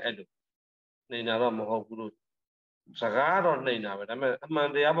အဖြစ်လည်းအဲ့လိုနှိမ်တာတော့မဟုတ်ဘူးလို့စကားတော့နှိမ်တာပဲဒါပေမဲ့အမှန်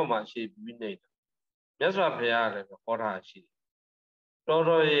တရားပေါ်မှာရှေ့ပြီးနှိမ်တာမြတ်စွာဘုရားကလည်းဟောထားရှိတယ်တော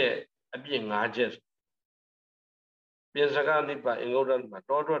တော်ရဲ့အပြစ်၅ချက်ပြင်စကားနိဗ္ဗာန်အင်္ဂုတ္တမှာ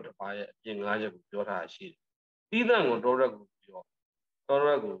တောထွက်တစ်ပါးရဲ့အပြစ်၅ချက်ကိုပြောထားရှိတယ်သီးသန့်ကိုတောထွက်ကိုပြောတောထွ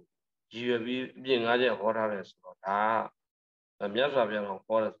က်ကိုရည်ရွယ်ပြီးအပြစ်၅ချက်ဟောထားတယ်ဆိုတော့ဒါမြတ်စွာဘုရားက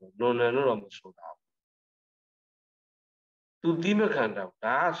ဟောတယ်ဆိုလွန်တယ်လို့တော့မဆိုတာဘူးသူသီးမခံတာ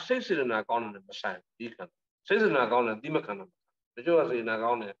ဒါစိတ်စေတနာကောင်းတယ်မဆိုင်သီးခံစိတ်စေတနာကောင်းတယ်သီးမခံတာတချို့ကစေတနာ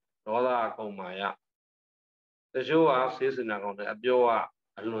ကောင်းတယ်ဒေါသအကုန်မာရတချို့ကစေတနာကောင်းတယ်အပြောက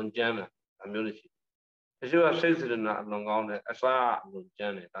အလွန်ကြမ်းတယ်ဒါမျိုးတွေရှိတချို့ကစိတ်စေတနာအလွန်ကောင်းတယ်အစားအလွန်ကြ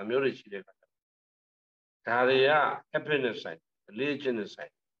မ်းတယ်ဒါမျိုးတွေရှိတဲ့အခါဒါတွေက happiness ဆိုင်လေးခြင်းနဲ့ဆို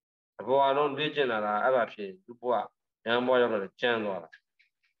င်အပေါ်အလုံးလေးခြင်းလာတာအဲ့ဒါဖြစ်သူ့ဘဝရံဘဝရောက်တော့ကျမ်းသွားတာ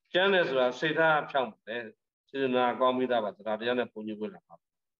ကျမ်းတယ်ဆိုတာစိတ်ထားဖြောင်းတယ်စေတနာကောင်းပြီးသားပါတရားတရားနဲ့ပုံညွှန်းလာပါ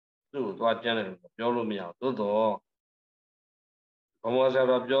သူ့ကိုသွားကျမ်းတယ်လို့ပြောလို့မရဘူးသို့တော့ဘုံမောဆရာ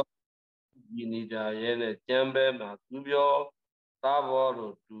တော်ပြောဒီနေတာရဲနဲ့ကျမ်းပဲမှာသူပြောသားဘော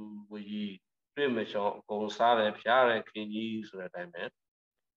တို့သူဝကြီးတွေ့မရှောင်အကုန်စားတယ်ဖျားတယ်ခင်ကြီးဆိုတဲ့အတိုင်းပဲ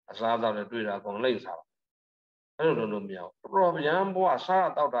အစားအသောက်နဲ့တွေ့တာအကုန်လိမ့်စားတာအဲ့လိုလုပ်လို့မရဘူးတော်ဗျံဘွားစား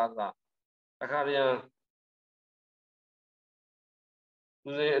တောက်တာကအခါတည်း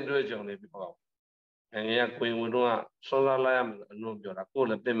ဦးစိန်အတွေ့အကြုံလေးပြပါငယ်ကကိုင်ဝင်တော့စောစားလိုက်ရမယ်အလုံးပြောတာကိုယ်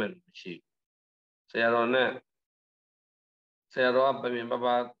လည်းပြင်မဲ့လို့မရှိဆရာတော်နဲ့ဆရာတော်ကပြင်ပပ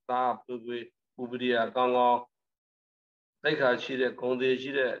သားပူပရိယာကောင်းကောင်းတိုက်ခါရှိတဲ့ဂုံသေးရှိ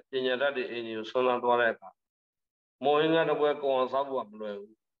တဲ့ပညာတတ်တွေအင်းကြီးကိုဆွမ်းသွားတဲ့အခါမောဟင်္ဂတပွဲကောင်းအောင်စားဖို့ကမလွယ်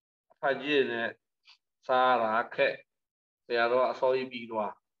ဘူးအဖတ်ကြီးနဲ့စားတာခက်ဆရာတော်အစောကြီးပြီး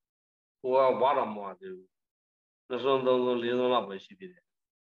တော့ကိုကဝါတော်မွာသေးဘူးနှစ်စုံသုံးစုံလေးစုံလောက်ပဲရှိသေးတယ်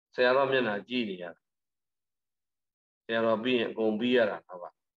ဆရာတော်မျက်နှာကြည့်နေရတာဆရာတော်ပြီးရင်အကုန်ပြီးရတာဟုတ်ပါ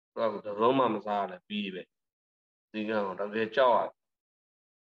တော့တစုံမှမစားရလဲပြီးပဲဒီကောင်တကယ်ကြောက်ရ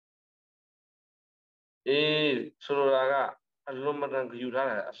အေးဆိုလိုတာကအလွန်မတန်ယူထား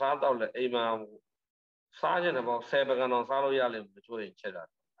တယ်အစားတော့လဲအိမ်မှာစားခြင်းတော့10ပကံတော့စားလို့ရလိမ့်မယ်ချိုးရင်ချက်တာ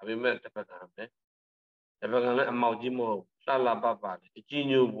ဒါပေမဲ့တစ်ပကံပဲတစ်ပကံလည်းအမောက်ကြီးမဟုတ်လှလှပပလေးအကြီး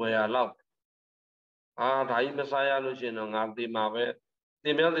ညိုပွေရလောက်ဒါကြီးမစားရလို့ရှိရင်တော့ငါဒီမှာပဲတ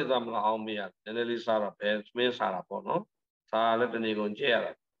င်ပြသေးသွားမလားအောင်မေးရနည်းနည်းလေးစားတော့ဘယ်မင်းစားတာပေါ့နော်စားလည်းတနေ့ကုန်ကြည့်ရ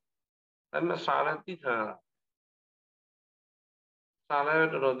တာဒါပေမဲ့စားလည်းသိခံရတာစားလ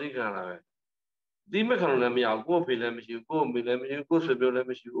ည်းတော်တော်သိခံရတာပဲဒီမခံလို့လည်းမရဘူးကို့ဖေလည်းမရှိဘူးကို့အမေလည်းမရှိဘူးကို့ဆွေမျိုးလည်း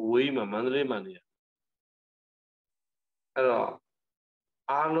မရှိဘူးအဝေးမှာမန္တလေးမှာနေရအဲ့တော့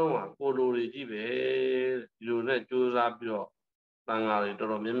အားလုံးကကိုလိုတွေကြီးပဲဒီလိုနဲ့ကြိုးစားပြီးတော့တန်ဃာတွေတော်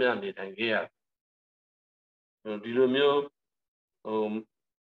တော်များများနေထိုင်ခဲ့ရတယ်ဒီလိုမျိုး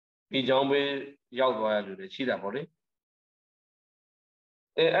ဒီကြောင့်ပဲရောက်သွားရလူတွေရှိတာပေါ့လေ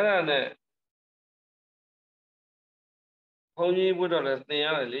အဲ့ဒါနဲ့ Pony would have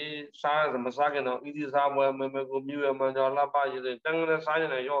nearly size the Massagan, it is our Memago, Lapa, the Tangle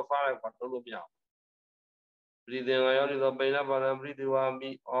Silent and your fire, Patolomia. Breathing ion is a Benaba and breathing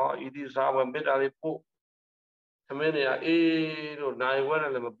me, or it is our medal poop. Many are 8 or 9 when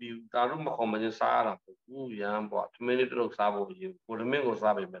I'm a view, Daruma Common Sarah, who yam bought many little sabo you, put a mingo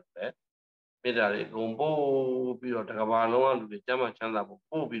sabi met there. Medal, Gombo, Piro Tagavano, the Jama Chanda,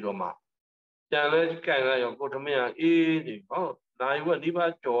 Pupidoma. Challenge can I go to me and eat? Oh, I will leave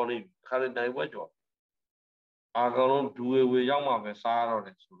a jolly, carry I will job. I go on to it with young of a Sarah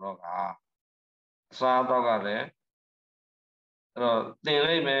and Suroga. Sarah,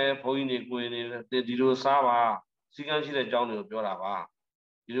 then may point it when the Dido Sava, Sigan see the Johnny of Jorava.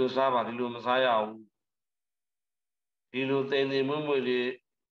 Dido Sava, Dido Messiah, Dido Tene Mumuli,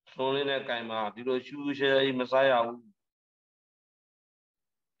 Solina Kaima, Dido Shusha Messiah.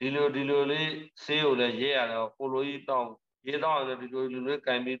 Dilo sale the year, follow it down. Get on the Dilo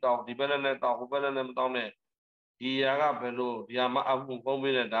can be talked, the Bellanet of Bellanam down there. Yaga below, Yama Abu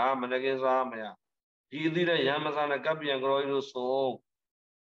Combina Dam and against Armia. He did a Yamazan a copy and growing so.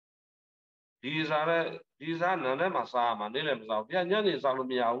 These are Nanemasama, Nilems of Yan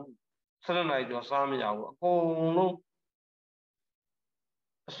Salumia, Selenite or Samia. Oh no.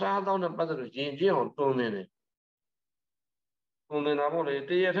 Start down the battle of Jinji on 2 minutes. Only now,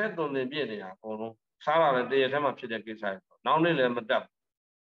 they had on the Bienia, or Sarah, they had a pit. Now, nearly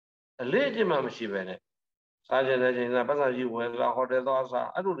a lady mamma she went. Sergeant in a bazaar, you were a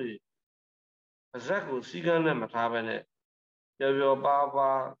hotel. I do it. A Zaku, Sigan and Matavene. Your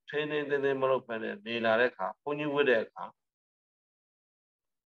Baba training the name of Nila, when you were there.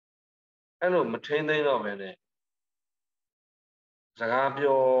 Hello, Matane of it.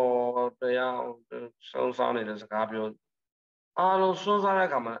 Zagabio, the sound sounded as Zagabio. All so are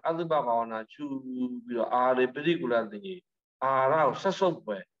common, other Baba on a chew, are a particular thing. Are so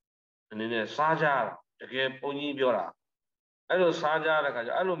way. And in a Saja, the game Pony Biora. I know Saja,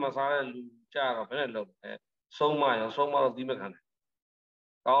 I know Masara, Lucha, Penelo, so much of the mechanic.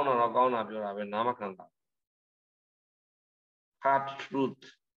 Gone or gone up your Namakanda. Hard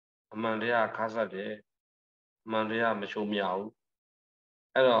truth, Mandia Casade, Mandia Machomiao.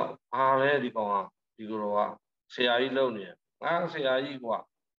 Hello, already gone, Igoroa, say I lonely. I say I equal.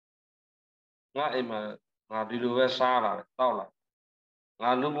 Not in my Dilu Sara, Tola.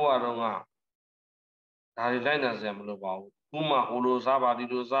 I know more than I. Tarilena Zemluba, Puma, Hulu Zaba,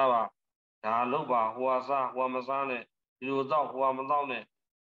 Dilu Zaba, Taluba, Huaza, Huamazane, Dilu Dog, Huamadone.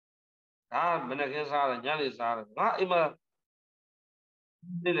 Ah, Menegazara, Yanizara, not in my.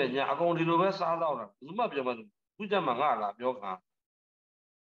 I go to the West Alana, Zumabiaman, Ujamangala, Yoka.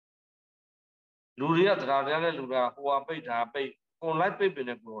 Luria, Tradiana, Lura, who are paid, are paid, on light paper in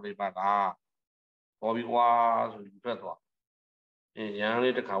a glory, but Bobby was Pedro. In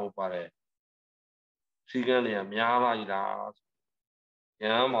Yanni the Cowpare. Sigania, Miama, Ida,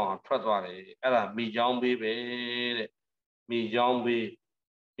 Yama, Pedro, Ella, me young baby, me young baby,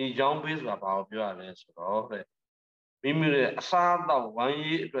 me young baby about your answer. Mimi, a sad dog, 1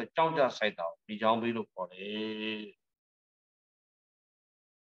 year to a Jonja side out, me young baby for it.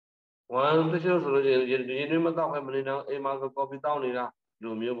 One picture of the Nima family now, a month of coffee down in a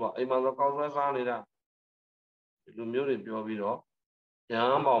Lumio, a month of coffee in a Lumio, Bioviro,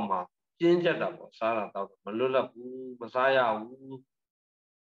 Yamama, Ginger, Sarah, Malula, Messiah,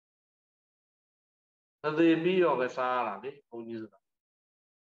 the be of a Sarah, who is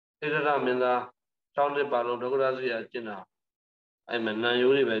that? In the sounded Balo, Dograzia, Gina. I'm a 9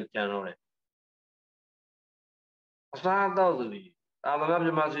 year January. Sarah Dowdy. I love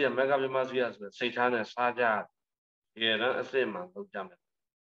you, Mazia, Megabimazia, Satan, and Saja. Yeah, a same man, look, Jamet.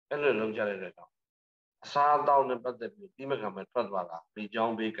 Hello, look, Jared. Sa down the but the Timacam and Tradwala, the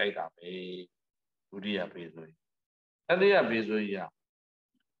John B. Kaita, a Udia Bezui. And they are Bezuia.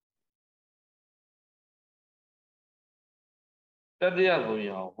 That they are going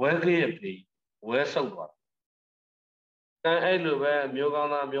where they pay, where so what? Can I look where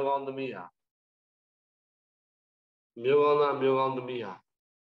Mugan the Mia? Mugan the Mia.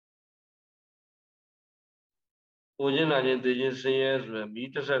 Ujina didn't say as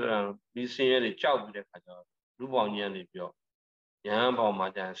meet us around, be seeing any child with a cajon, Lubon Yanni Pio. Yamba, my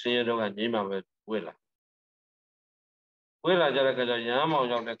dad, seeing and Nima with Willa. Willa Jaraca Yama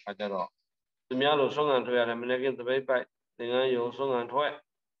of the Cajaro. The Mialo song and to a minute the way back, the Ayo song and toy.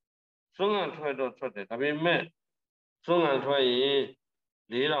 Song and toy don't try it. I mean, man. Song and toy,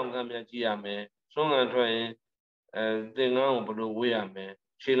 Lilang Gamiagiame, song and toy, Dingang Blue Wiame,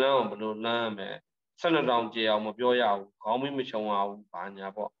 Chilang Blue Lame, Senadown Jail, Mobioya, call me Michon,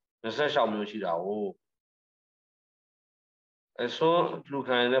 Banyabo, the Session Mushida. So look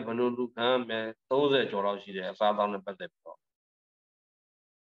and a balloon look and those at your house, I sat on the bed.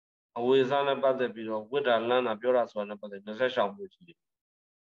 Always on about the below, with a land of your house on about the necessary which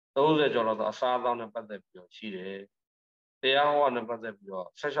those at your house, sat on about the below, she they are one about the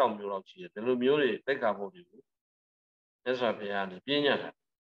below, session mural, the Lumuri, take up of you. That's what they are the Pinya.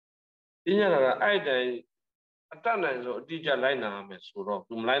 Pinya, I day a ton of teacher line, I'm a sort of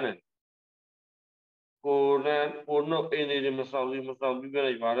line. For no any Masali Masal, we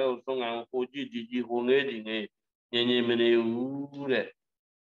very well, song and OGG, who needing a Yenny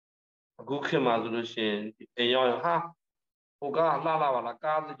good came out of the shin, and your half, who got Lala, la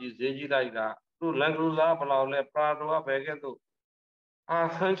casa, is Eji like that. Two languages up, allow let Prado up again to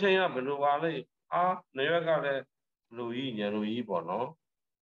hunching up in Luwale, never got a Louis and Louis Bono.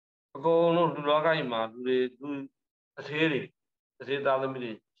 Go no to Lagaima, do a theory, the 8,000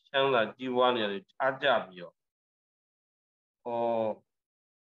 minutes, Chandler, G1, Ajabio. Or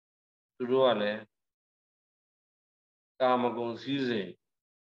to Luale, Kamagon season,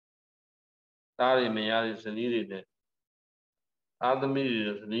 Tari Mayari and needed it. Other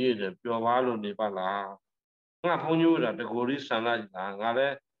media needed pure value Nepala. Not on you that the Goris and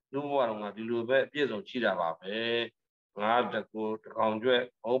I do one at the Lube, Piers of Chida Babe, not the good conjure,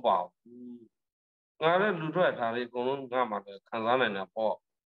 Oba. Not a Ludo at Harry Gonon Gamma, Kazan and a pop.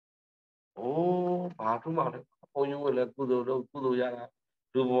 Oh, Batuma, upon you will let Kudo Yala,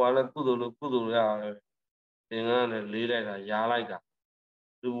 Dubuala Kudo Yala, and later Yalaga.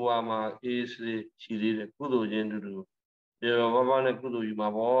 Dubuama is the Chili, Kudo Yendu. There were one Kudu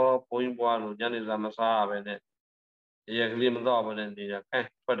Yumabo, Point Boano, Janis Amasa, and Yaklim Dob and the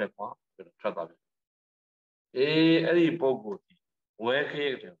for the part, shut up. Any pogo, where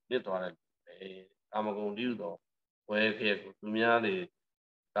cake, little, Amagon Dildo, where cake, Tumiani,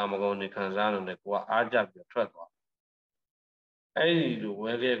 Amagon Kanzan, and the Qua Ajab, the Trotwa. I do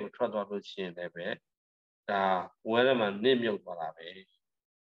where cake, Trotwa, which in the bed, where man name you for a way.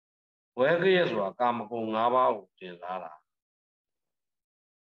 Where is what Amagon Ava, Jizara.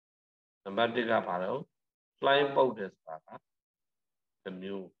 The Bandiga Paro, flying boaters, the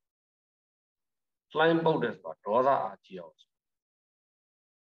mule. Flying boaters, but Rosa Archios.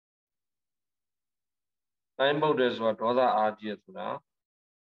 Flying boaters, what Rosa Archios now.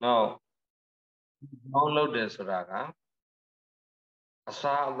 Now, download this Raga. A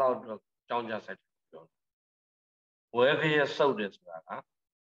saw loud John just said, wherever you saw this Raga,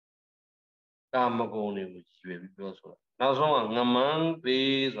 Kamagoni, which you will be. Now, so among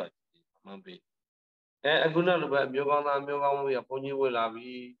these, like among these. A good number of Mugana, we upon you will have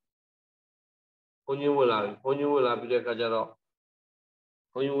you. When you will have the Kajaro.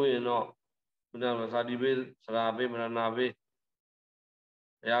 When you will know, Sadibil, Sarabi, Maranabi,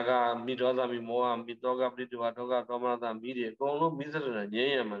 Yaga, Midoza, Mimoa, Mitoga, Bridwatoga, Tomata, Media, Gono, Miser, and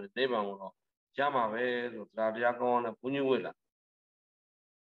Yam, and Devano, Jama, Radiacon, and Punuela.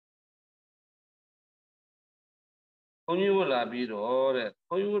 Punuela, Bido, or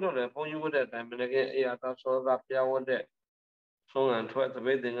Punuela, and again, Yata, so that Pia there. Song and twice the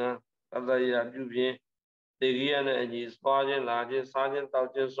wedding, other Yadubian. The Gian and his sergeant, largest sergeant,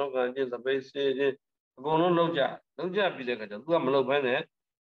 thousand song and the base agent. Go no loja, loja be the Gamma Bene.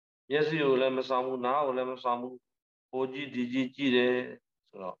 Yes, you let me some now, let me some OG DG.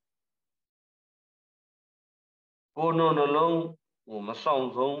 So, go no long, my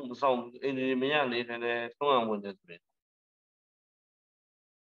song, any man, and a song with the bit.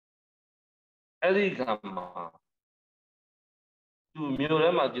 Eddie Gamma. To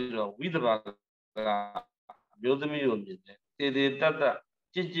Murama, with the Building they that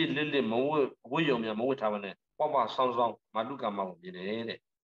Gigi Lily Mo, William Motavane, Papa Sanson, Maduka Mau,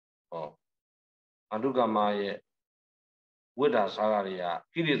 oh, Maduka Maya, Wida Salaria,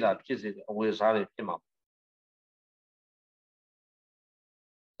 Kidisa Kisit, with Sari Pima.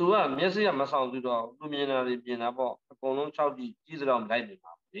 To a Messia Masan Dudo, Luminary Binabo, Kono Chowdi, Israel Lightning.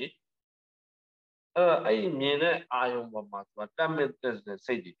 I mean, I am what damn it is the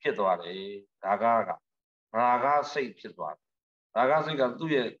city, Pitwari, Raga say Pitwari. Ragazzica 2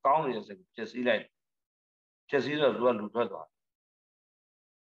 years, count years, just elect. Just either one to Pedwa.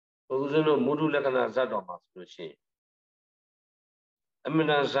 So, Mudu Lacana Zadoma, machine. I mean,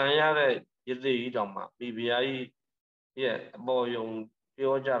 Zayare, Yidama, BBI, yeah, boy, young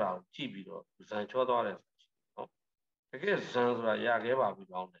Piojara, Chibido, Sancho Dollars. I guess Zanzra Yageva be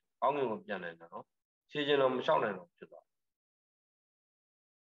down there. Hanging with Janet, no? Children of Shawnee.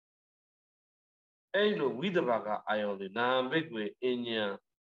 Hey, look, with the Vaga, I only now big way in your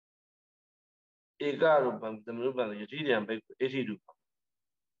Egarum, the Muban, the Gideon, big 82.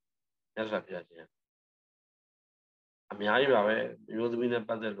 That's what I အများကြီးပါပဲအမျိုးသမီးနဲ့ပ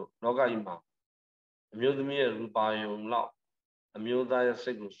တ်သက်လို့လောကကြီးမှာအမျိုးသမီးရဲ့ရူပါယုံလောက်အမျိုးသားရဲ့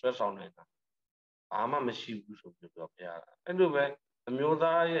စိတ်ကိုဆွဲဆောင်နေတာဘာမှမရှိဘူးဆိုပြီးပြောပြရတာအဲ့လိုပဲအမျိုး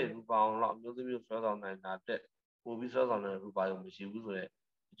သားရဲ့ရူပါယုံလောက်အမျိုးသမီးကိုဆွဲဆောင်နေတာတက်ပို့ပြီးဆွဲဆောင်တဲ့ရူပါယုံမရှိဘူးဆိုတဲ့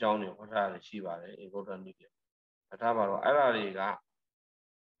အကြောင်းတွေဟောထားရရှိပါတယ်ဧကုတ္တနိကေထားပါတော့အဲ့ဒါတွေက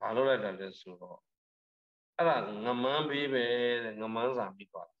ဘာလို့လိုက်တယ်လဲဆိုတော့အဲ့ဒါငမန်းပေးပဲတဲ့ငမန်းစာပြီး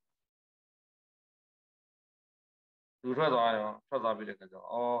သွားသူထွက်သွားပြီးတဲ့ခါကျ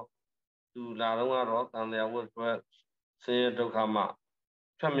တော့သူလာတော့ကတော့တန်လျာဝတ်ထွက်ဆင်းရဲဒုက္ခမှ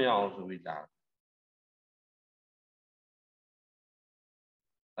ဖြတ်မြောက်အောင်ဆိုပြီးလာ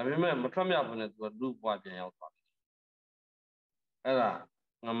ဒါပေမဲ့မထွက်မြောက်ဘူးနဲ့သူကလူ့ဘဝပြန်ရောက်သွားတယ်အဲ့ဒါ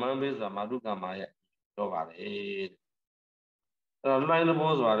ငမန်းပေးဆိုတာမာတုကမ္မရဲ့ပြောပါလေအဲ့တော့လိုင်းသ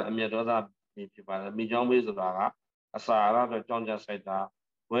ဘောဆိုတာအမျက်ဒေါသဖြစ်ပါတယ်မိချောင်းပေးဆိုတာကအစာရတော့ကြောင်းကြဆိုင်တာ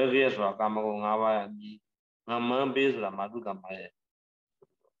ဝဲရဲဆိုတာကာမဂုဏ်၅ပါးရဲ့အညီငမန်းပေးဆိုတာမာတုကမ္မရဲ့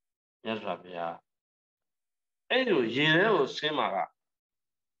မြတ်စွာဘုရားအဲ့လိုရင်ထဲကိုဆင်းမှာက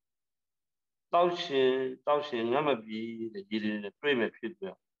တောက်ရှင်ငတ်မပြီးတဲ့ရည်တွေနဲ့တွေ့မဲ့ဖြစ်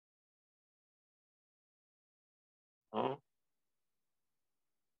ပြီးနော်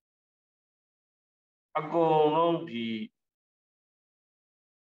အကုန်လုံးဒီ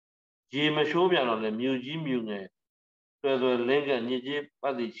ရေမရှိုးပြန်တော့လေမြူကြီးမြူငယ်ဆွဲလင်းကညစ်ကြေးပ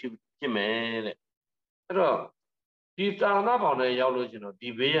တ်စီဖြစ်မယ်တဲ့အဲ့တော့ဒီတာနာပေါင်နဲ့ရောက်လို့ရှင်တော့ဒီ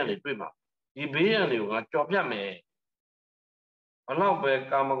ဘေးရန်တွေတွေ့မှာဒီဘေးရန်တွေကိုငါကြော်ပြတ်မယ်ဘလောက်ပဲ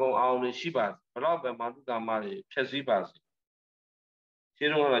ကာမဂုဏ်အောင်တွေရှိပါဘလောက်ပဲမာတုကာမတွေဖြည့်ဆည်းပါစေရှ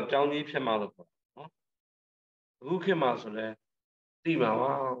င်းတော့ကကြောင်းကြီးဖြစ်မှာလို့ပေါ့နော်အခုခေတ်မှာဆိုလဲသိမှာ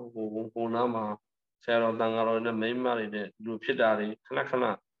ပါဟိုနားမှာဆရာတော်တန်ဃာတော်နဲ့မိန်းမတွေနဲ့လူဖြစ်တာတွေခဏ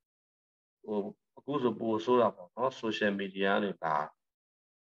ဟိုအခုဆိုပို့ဆိုတာပေါ့နော်ဆိုရှယ်မီဒီယာတွေဒါ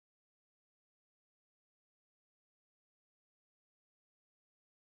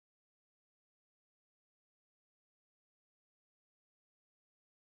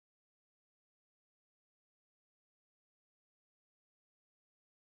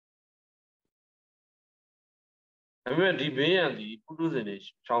ဒါပေမဲ့ဒီဘေးရန်ဒီပုထုဇဉ်တွေ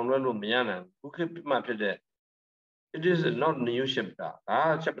ရှောင်လွှဲလို့မရနိုင်ဘူးခုခေတ်မှဖြစ်တဲ့ it is not new chapter ဒါ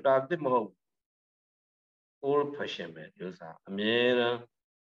chapter တစ်မဟုတ် old fashion ပဲဒီဥစ္စာအမြဲတမ်း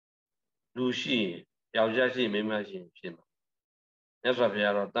လူရှိယောက်ျားရှိမိန်းမရှိဖြစ်မှာမြတ်စွာဘု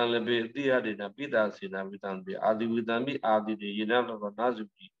ရားတော့တန်လပေအတိဟတေနပိတာစေနာဝိတံပိအာတိဝိတံပိအာတိတေယေနတော်နာစု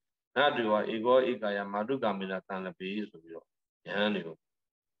တိနာတေဝဧကောဧကာယမာတုကာမေနတန်လပေဆိုပြီးတော့ယဟန်တွေကို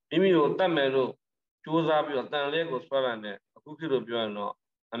မိမိကိုတတ်မယ်လို့ကြိုးစားပြီးတော့တန်လဲကိုဆွဲလာတဲ့အခုခေတ်လိုပြောရင်တော့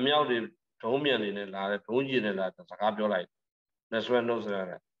အမြောက်တွေဒုံးမြန်နေနဲ့လာတယ်ဒုံးကြီးနဲ့လာတဲ့စကားပြောလိုက်လက်ဆွဲနှုတ်ဆွဲရ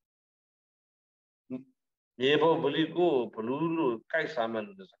တယ်မြေဘုတ်ဗလီကိုဘလူးလို့ကြိုက်စားမယ်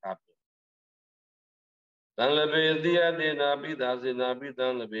လို့စကားပြောတန်လပေတိယတေနာပိသာစေနာပိတံ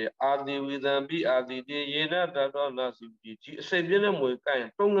လပေအာတိဝိတံပိအာတိတေယေနတတောနာစီပိဒီအစိပ်ပြင်းတဲ့မွေကိုက်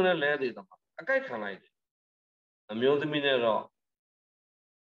တုံးကလေးလဲသေးတယ်မှာအကြိုက်ခံလိုက်တယ်အမျိုးသမီးနဲ့တော့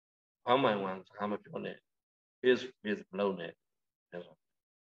ဘာမှမစကားမပြောနဲ့ face မလုပ်နဲ့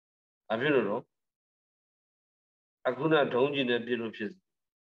အဖြစ်လို့အခုနဒုံးကြီးနဲ့ပြလို့ဖြစ်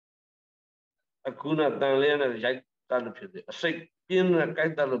အခုနတန်လဲနဲ့ရိုက်တတ်လို့ဖြစ်တယ်အစိပ်ပြင်းနဲ့ကြို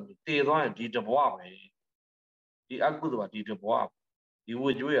က်တတ်လို့တည်သွားရင်ဒီတဘွားပဲဒီအကုသိုလ်ကဒီတဘွားဒီဝ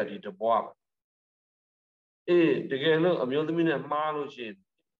ကြွေးကဒီတဘွားပဲအေးတကယ်လို့အမျိုးသမီးနဲ့မှားလို့ရှိရင်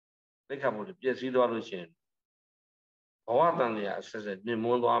လက်ခံဖို့ပြည့်စည်သွားလို့ရှိရင်ဘဝတန်လျာအဆက်ဆက်မြင့်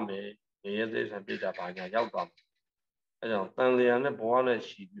မွန်းသွားမယ်ရေသေးဆံပြိတ္တာဘာညာရောက်သွားမယ်အဲကြောင့်တန်လျာနဲ့ဘဝနဲ့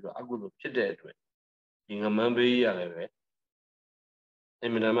ရှိပြီးတော့အကုသိုလ်ဖြစ်တဲ့အတွက်ဒီငမန်းပေးရတယ်ပဲအ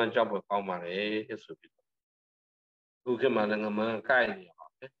င်မတန်မှကြောက်ဖွယ်ကောင်းပါလေဆိုပြီးခုခေတ်မှာလည်းငမန်းကိုက်နေပါ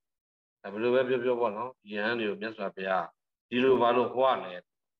ပဲဒါဘယ်လိုပဲပြောပေါ့နော်ဒီဟန်တွေကိုမြတ်စွာဘုရားဒီလိုဘာလို့ဟောလဲ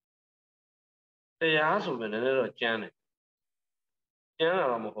တရားဆိုရင်လည်းတော့ကျမ်းတယ်ကျမ်းတာ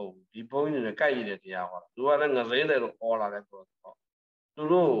တော့မဟုတ်ဘူးဒီဘုန်းကြီးတွေနဲ့ကိုက်ရတဲ့တရားဟောတာသူကလည်းငစိမ့်တယ်လို့ဟောလာတယ်ဆိုတော့သူ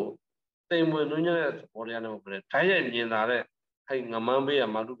တို့တိမ်မွေနုညံ့တဲ့ဘောရနဲ့ပဲထိုင်းရိုက်မြင်လာတဲ့ဟဲ့ငမန်းပေးရ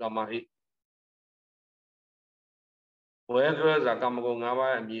မာတုကမဟိဝဲခွဲစာကမ္မကုံ၅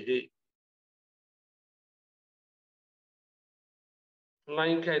ပါးအမြည်ဟိလို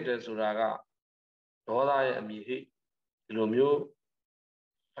င်းခိုက်တယ်ဆိုတာကဒေါသရဲ့အမြည်ဟိဒီလိုမျိုး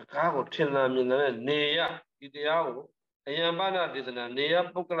အကားကိုထင်လာမြင်တဲ့နေရဒီတရားကိုအယံပါဏဒေသနာနေရ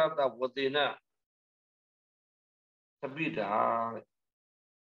ပုဂ္ဂလတဝတေနသပိတာတဲ့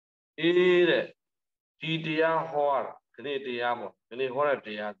အေးတဲ့ဒီတရားဟောတာခဏတရားပေါ့ခဏဟောတဲ့တ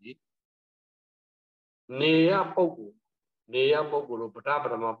ရားဒီနေရပုဂ္ဂိုလ်လို့ဗဒပ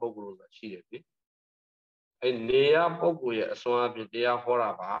ရမပုဂ္ဂိုလ်လို့ရှိတယ်ပြီအဲနေရပုဂ္ဂိုလ်ရဲ့အစွမ်းအပြင်တရားဟောတာ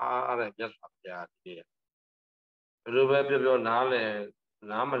ပါတဲ့မြတ်စွာဘုရားဒီ Rubber Nale,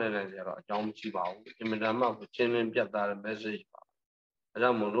 Namalan, John Chibao, Imidama, Chin Piata message.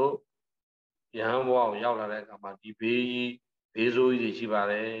 Ramolo, Yamwa, Yala, Dipi, Pezoi,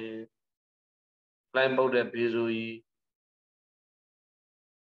 Chibare, Limbo de Pezoi,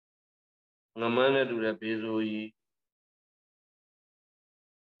 Namana to the Pezoi,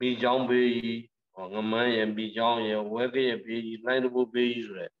 Bijan Bay, or Namay and Bijan, Webby, Lineable Bays,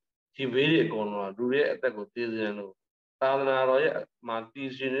 Tiberi Gonwa, do it at the Cotiziano. Tana Roya,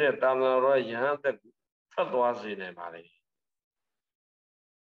 Martis, Tana Roya, that was in a marriage.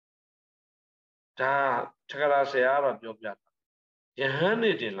 Ta Chakara Seara Jobja.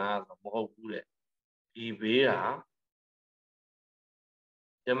 Jahanit in Laza, Mohule. Ibea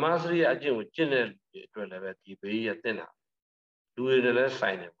Yamasri Ajin with Chinel to 11 Ibea Tena. Do it a less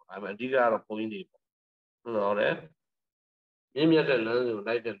signable. I'm a digger of point. So that Yimia learn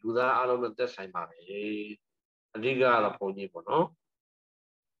like the Luda element that I marry. A digger of point, no?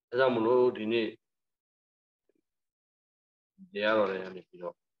 Zamulo Dine. They are already,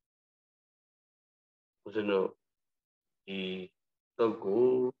 no. The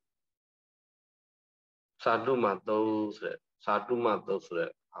go Saduma those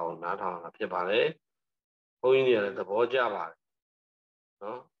our not on a pepare. Going near the Boja.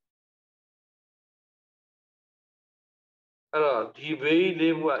 No? Allora, di bei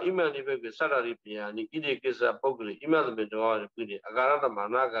lewa imani bebe salary piani ide kesa pogli imani bedoa pidi agarata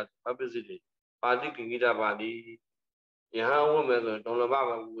managa babisili padi kingida badi yaha wo me so don la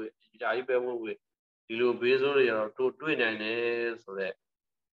ba we jayi be wo we di lo bezo de ro to twai nai ne so de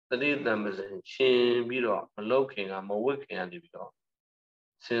tati tamasin shin bi do ma lok khin ga ma wit khin ga ni bi do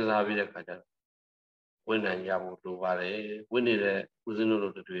sin sa bi de kha ja win nan ja bo to bare win ni de uzin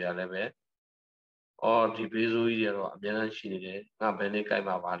lo to ya le be or the bezo or Abiana Shini, not Bene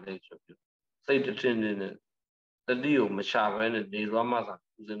Kaima Valley. Say the tin in it. The Leo Mashavan and the Ramazan,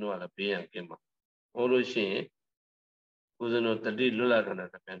 who's in a bay and came up. Although she was not the deal Lula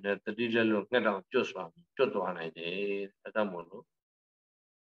and the deal get out just one idea at a mono.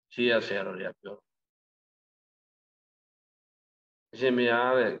 She has said, she may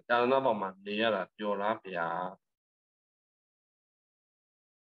have another man near at your lapia.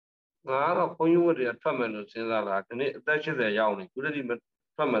 Now, when you were a terminal since that is a young, couldn't even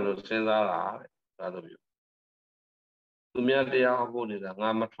terminal since I rather you. To me, they are good.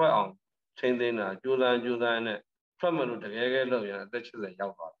 I'm a try on changing a Judan, terminal the Gagalo, that is a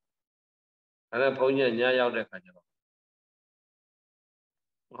young one. And a pony and Yaya de Cajano.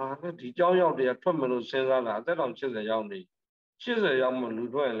 The Joy of the terminal since I that on she's a young lady. She's a young man who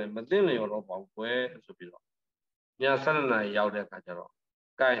dwell in Madinah or about where to be. Yasan Yao de Cajano.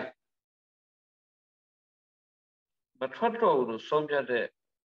 Guy. But what road was Sombia de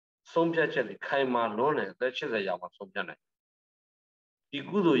Sombia Jelly, Kaima Lone, that she's a Yama Sombiana. The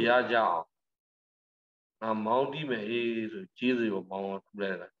good Yaja. A mounty may is cheesy or mount.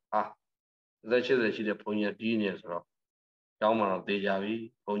 Ah, that is the pony genius. Yama of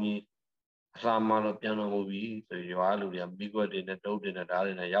Dejavi, pony, some man of piano movie, so you are bigger in a toad in a dal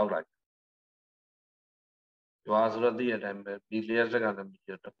in a yaw. You ask the time, be less than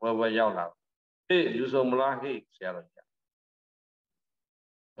the poor yaw. Hey, you so malahi, Sarah.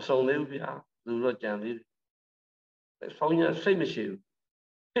 So Livia, do not jandy. Found your same issue.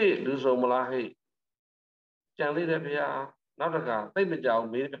 Hey, do so malahi. Jandy, not a car, take the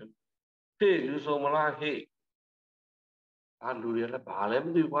job, made him. Hey, do so malahi. And do you have a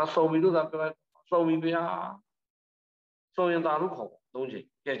balm? Do you want so we do that? So we are. So in the look, don't you?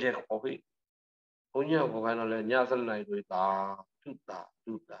 Get coffee. Only a kind of Yasan night with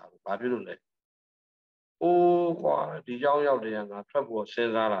Babylon. Oh, the young out there and a trouble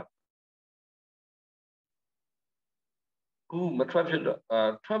says that. Who matrapid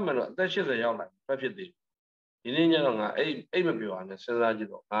terminal, that is a young like traffic. In India, a baby one, says that.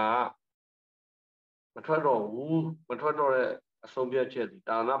 Ah, Matrado, Matrado, a Soviet jet,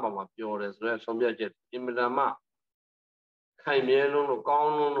 Danaba, your Soviet jet, Imidama. Kaimiano,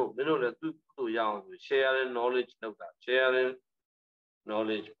 Gono, you know, the two young, sharing knowledge of that, sharing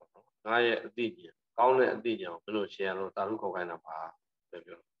knowledge. I did, Kauna did, you know, share Taruko kind of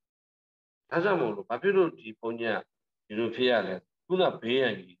Tazamu, Papiro di Ponya, European, Puna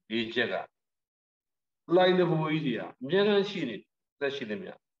Pay, Dijega. Line of Widia, Miana Shini, the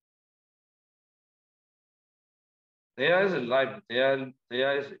Shilimia. There is a life, there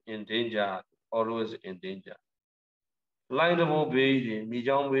is in danger, always in danger. Line of Obey,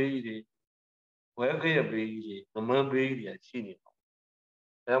 Mijan Way, where they be, the man be a senior.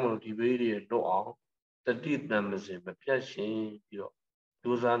 Family debate do all the deed numbers in the Piachin,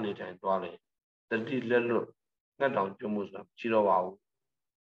 those are the time dwelling. The deed letter, ngắt đầu cho một số chỉ đâu vào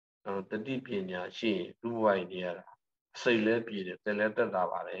tất đi biển nhà xí đủ vài địa là xây lệ biển để xây lệ tất cả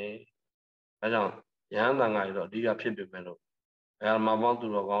vào đấy bây giờ nhà đang ngày đó đi gặp phía bên bên đó mà bọn tụi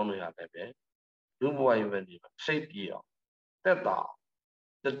nó con này là thế đủ vài bên đi xây biển tất cả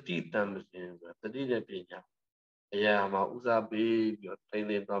tất đi tầm xin tất đi để biển nhà mà usa bị biểu thay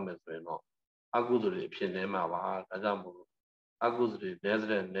lên tao mình rồi nó aku tụi phía này mà vào cái gì mà aku tụi này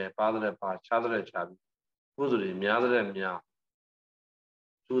giờ này ba giờ ba cha giờ cha aku tụi mía giờ mía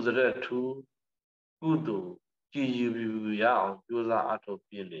tu giờ tu cụ đồ chỉ yêu ya ông yêu ra ở chỗ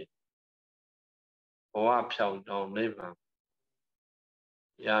biển này hoa phiêu trong này mà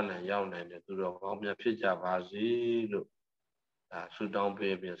ya này yao này để tụi nó không biết phía cha bà gì rồi suy đóng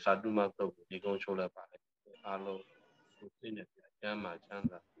về biển sa du mà tôi đi công chỗ lại bà alo cái này cái mà chán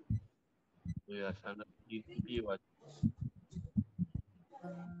ra tôi là sáng đi đi vào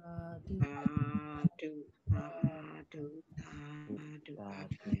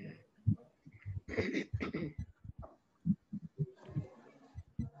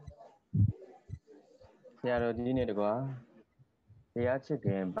nhà rồi đi này được quá thì á chết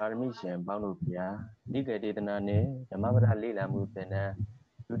cái permission bao nhiêu kia đi cái đi tên này nhưng mà bây giờ lấy làm một tên này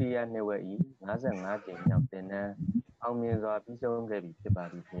Julia này vậy 55 件မြောက်တင်တဲ့အောင်မြင်စွာပြီးဆုံးခဲ့ပြီဖြစ်ပါ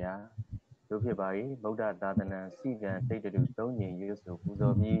သည်ခင်ဗျာတို့ဖြစ်ပါ၏ဗုဒ္ဓသာသနာစီကံတိတ်တုသုံးညင်ရွတ်ဆိုပူ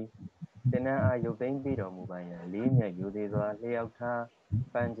ဇော်ပြီးတင်တဲ့အာယုတ်သိမ်းပြီးတော်မူပါရန်လေးမြတ်ယူသေးစွာလျှောက်ထား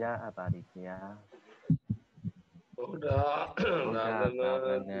ပန်ကြားအပ်ပါသည်ခင်ဗျာဗုဒ္ဓသာသ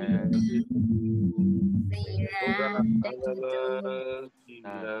နာစီရန်တိတ်တုစီရန်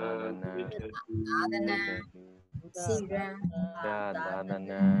တိတ်တုစီရန်သာသ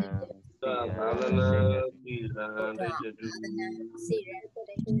နာ သာသနာစီရန်တိတ်တုစီရန်တိ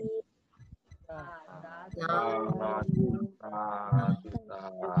တ်တုသာ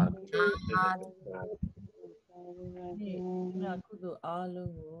မြတ်ကုသိုလ်အား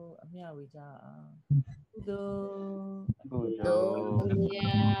လုံးကိုအမျှဝေကြအောင်ကုသိုလ်မြ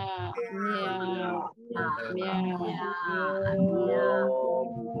တ်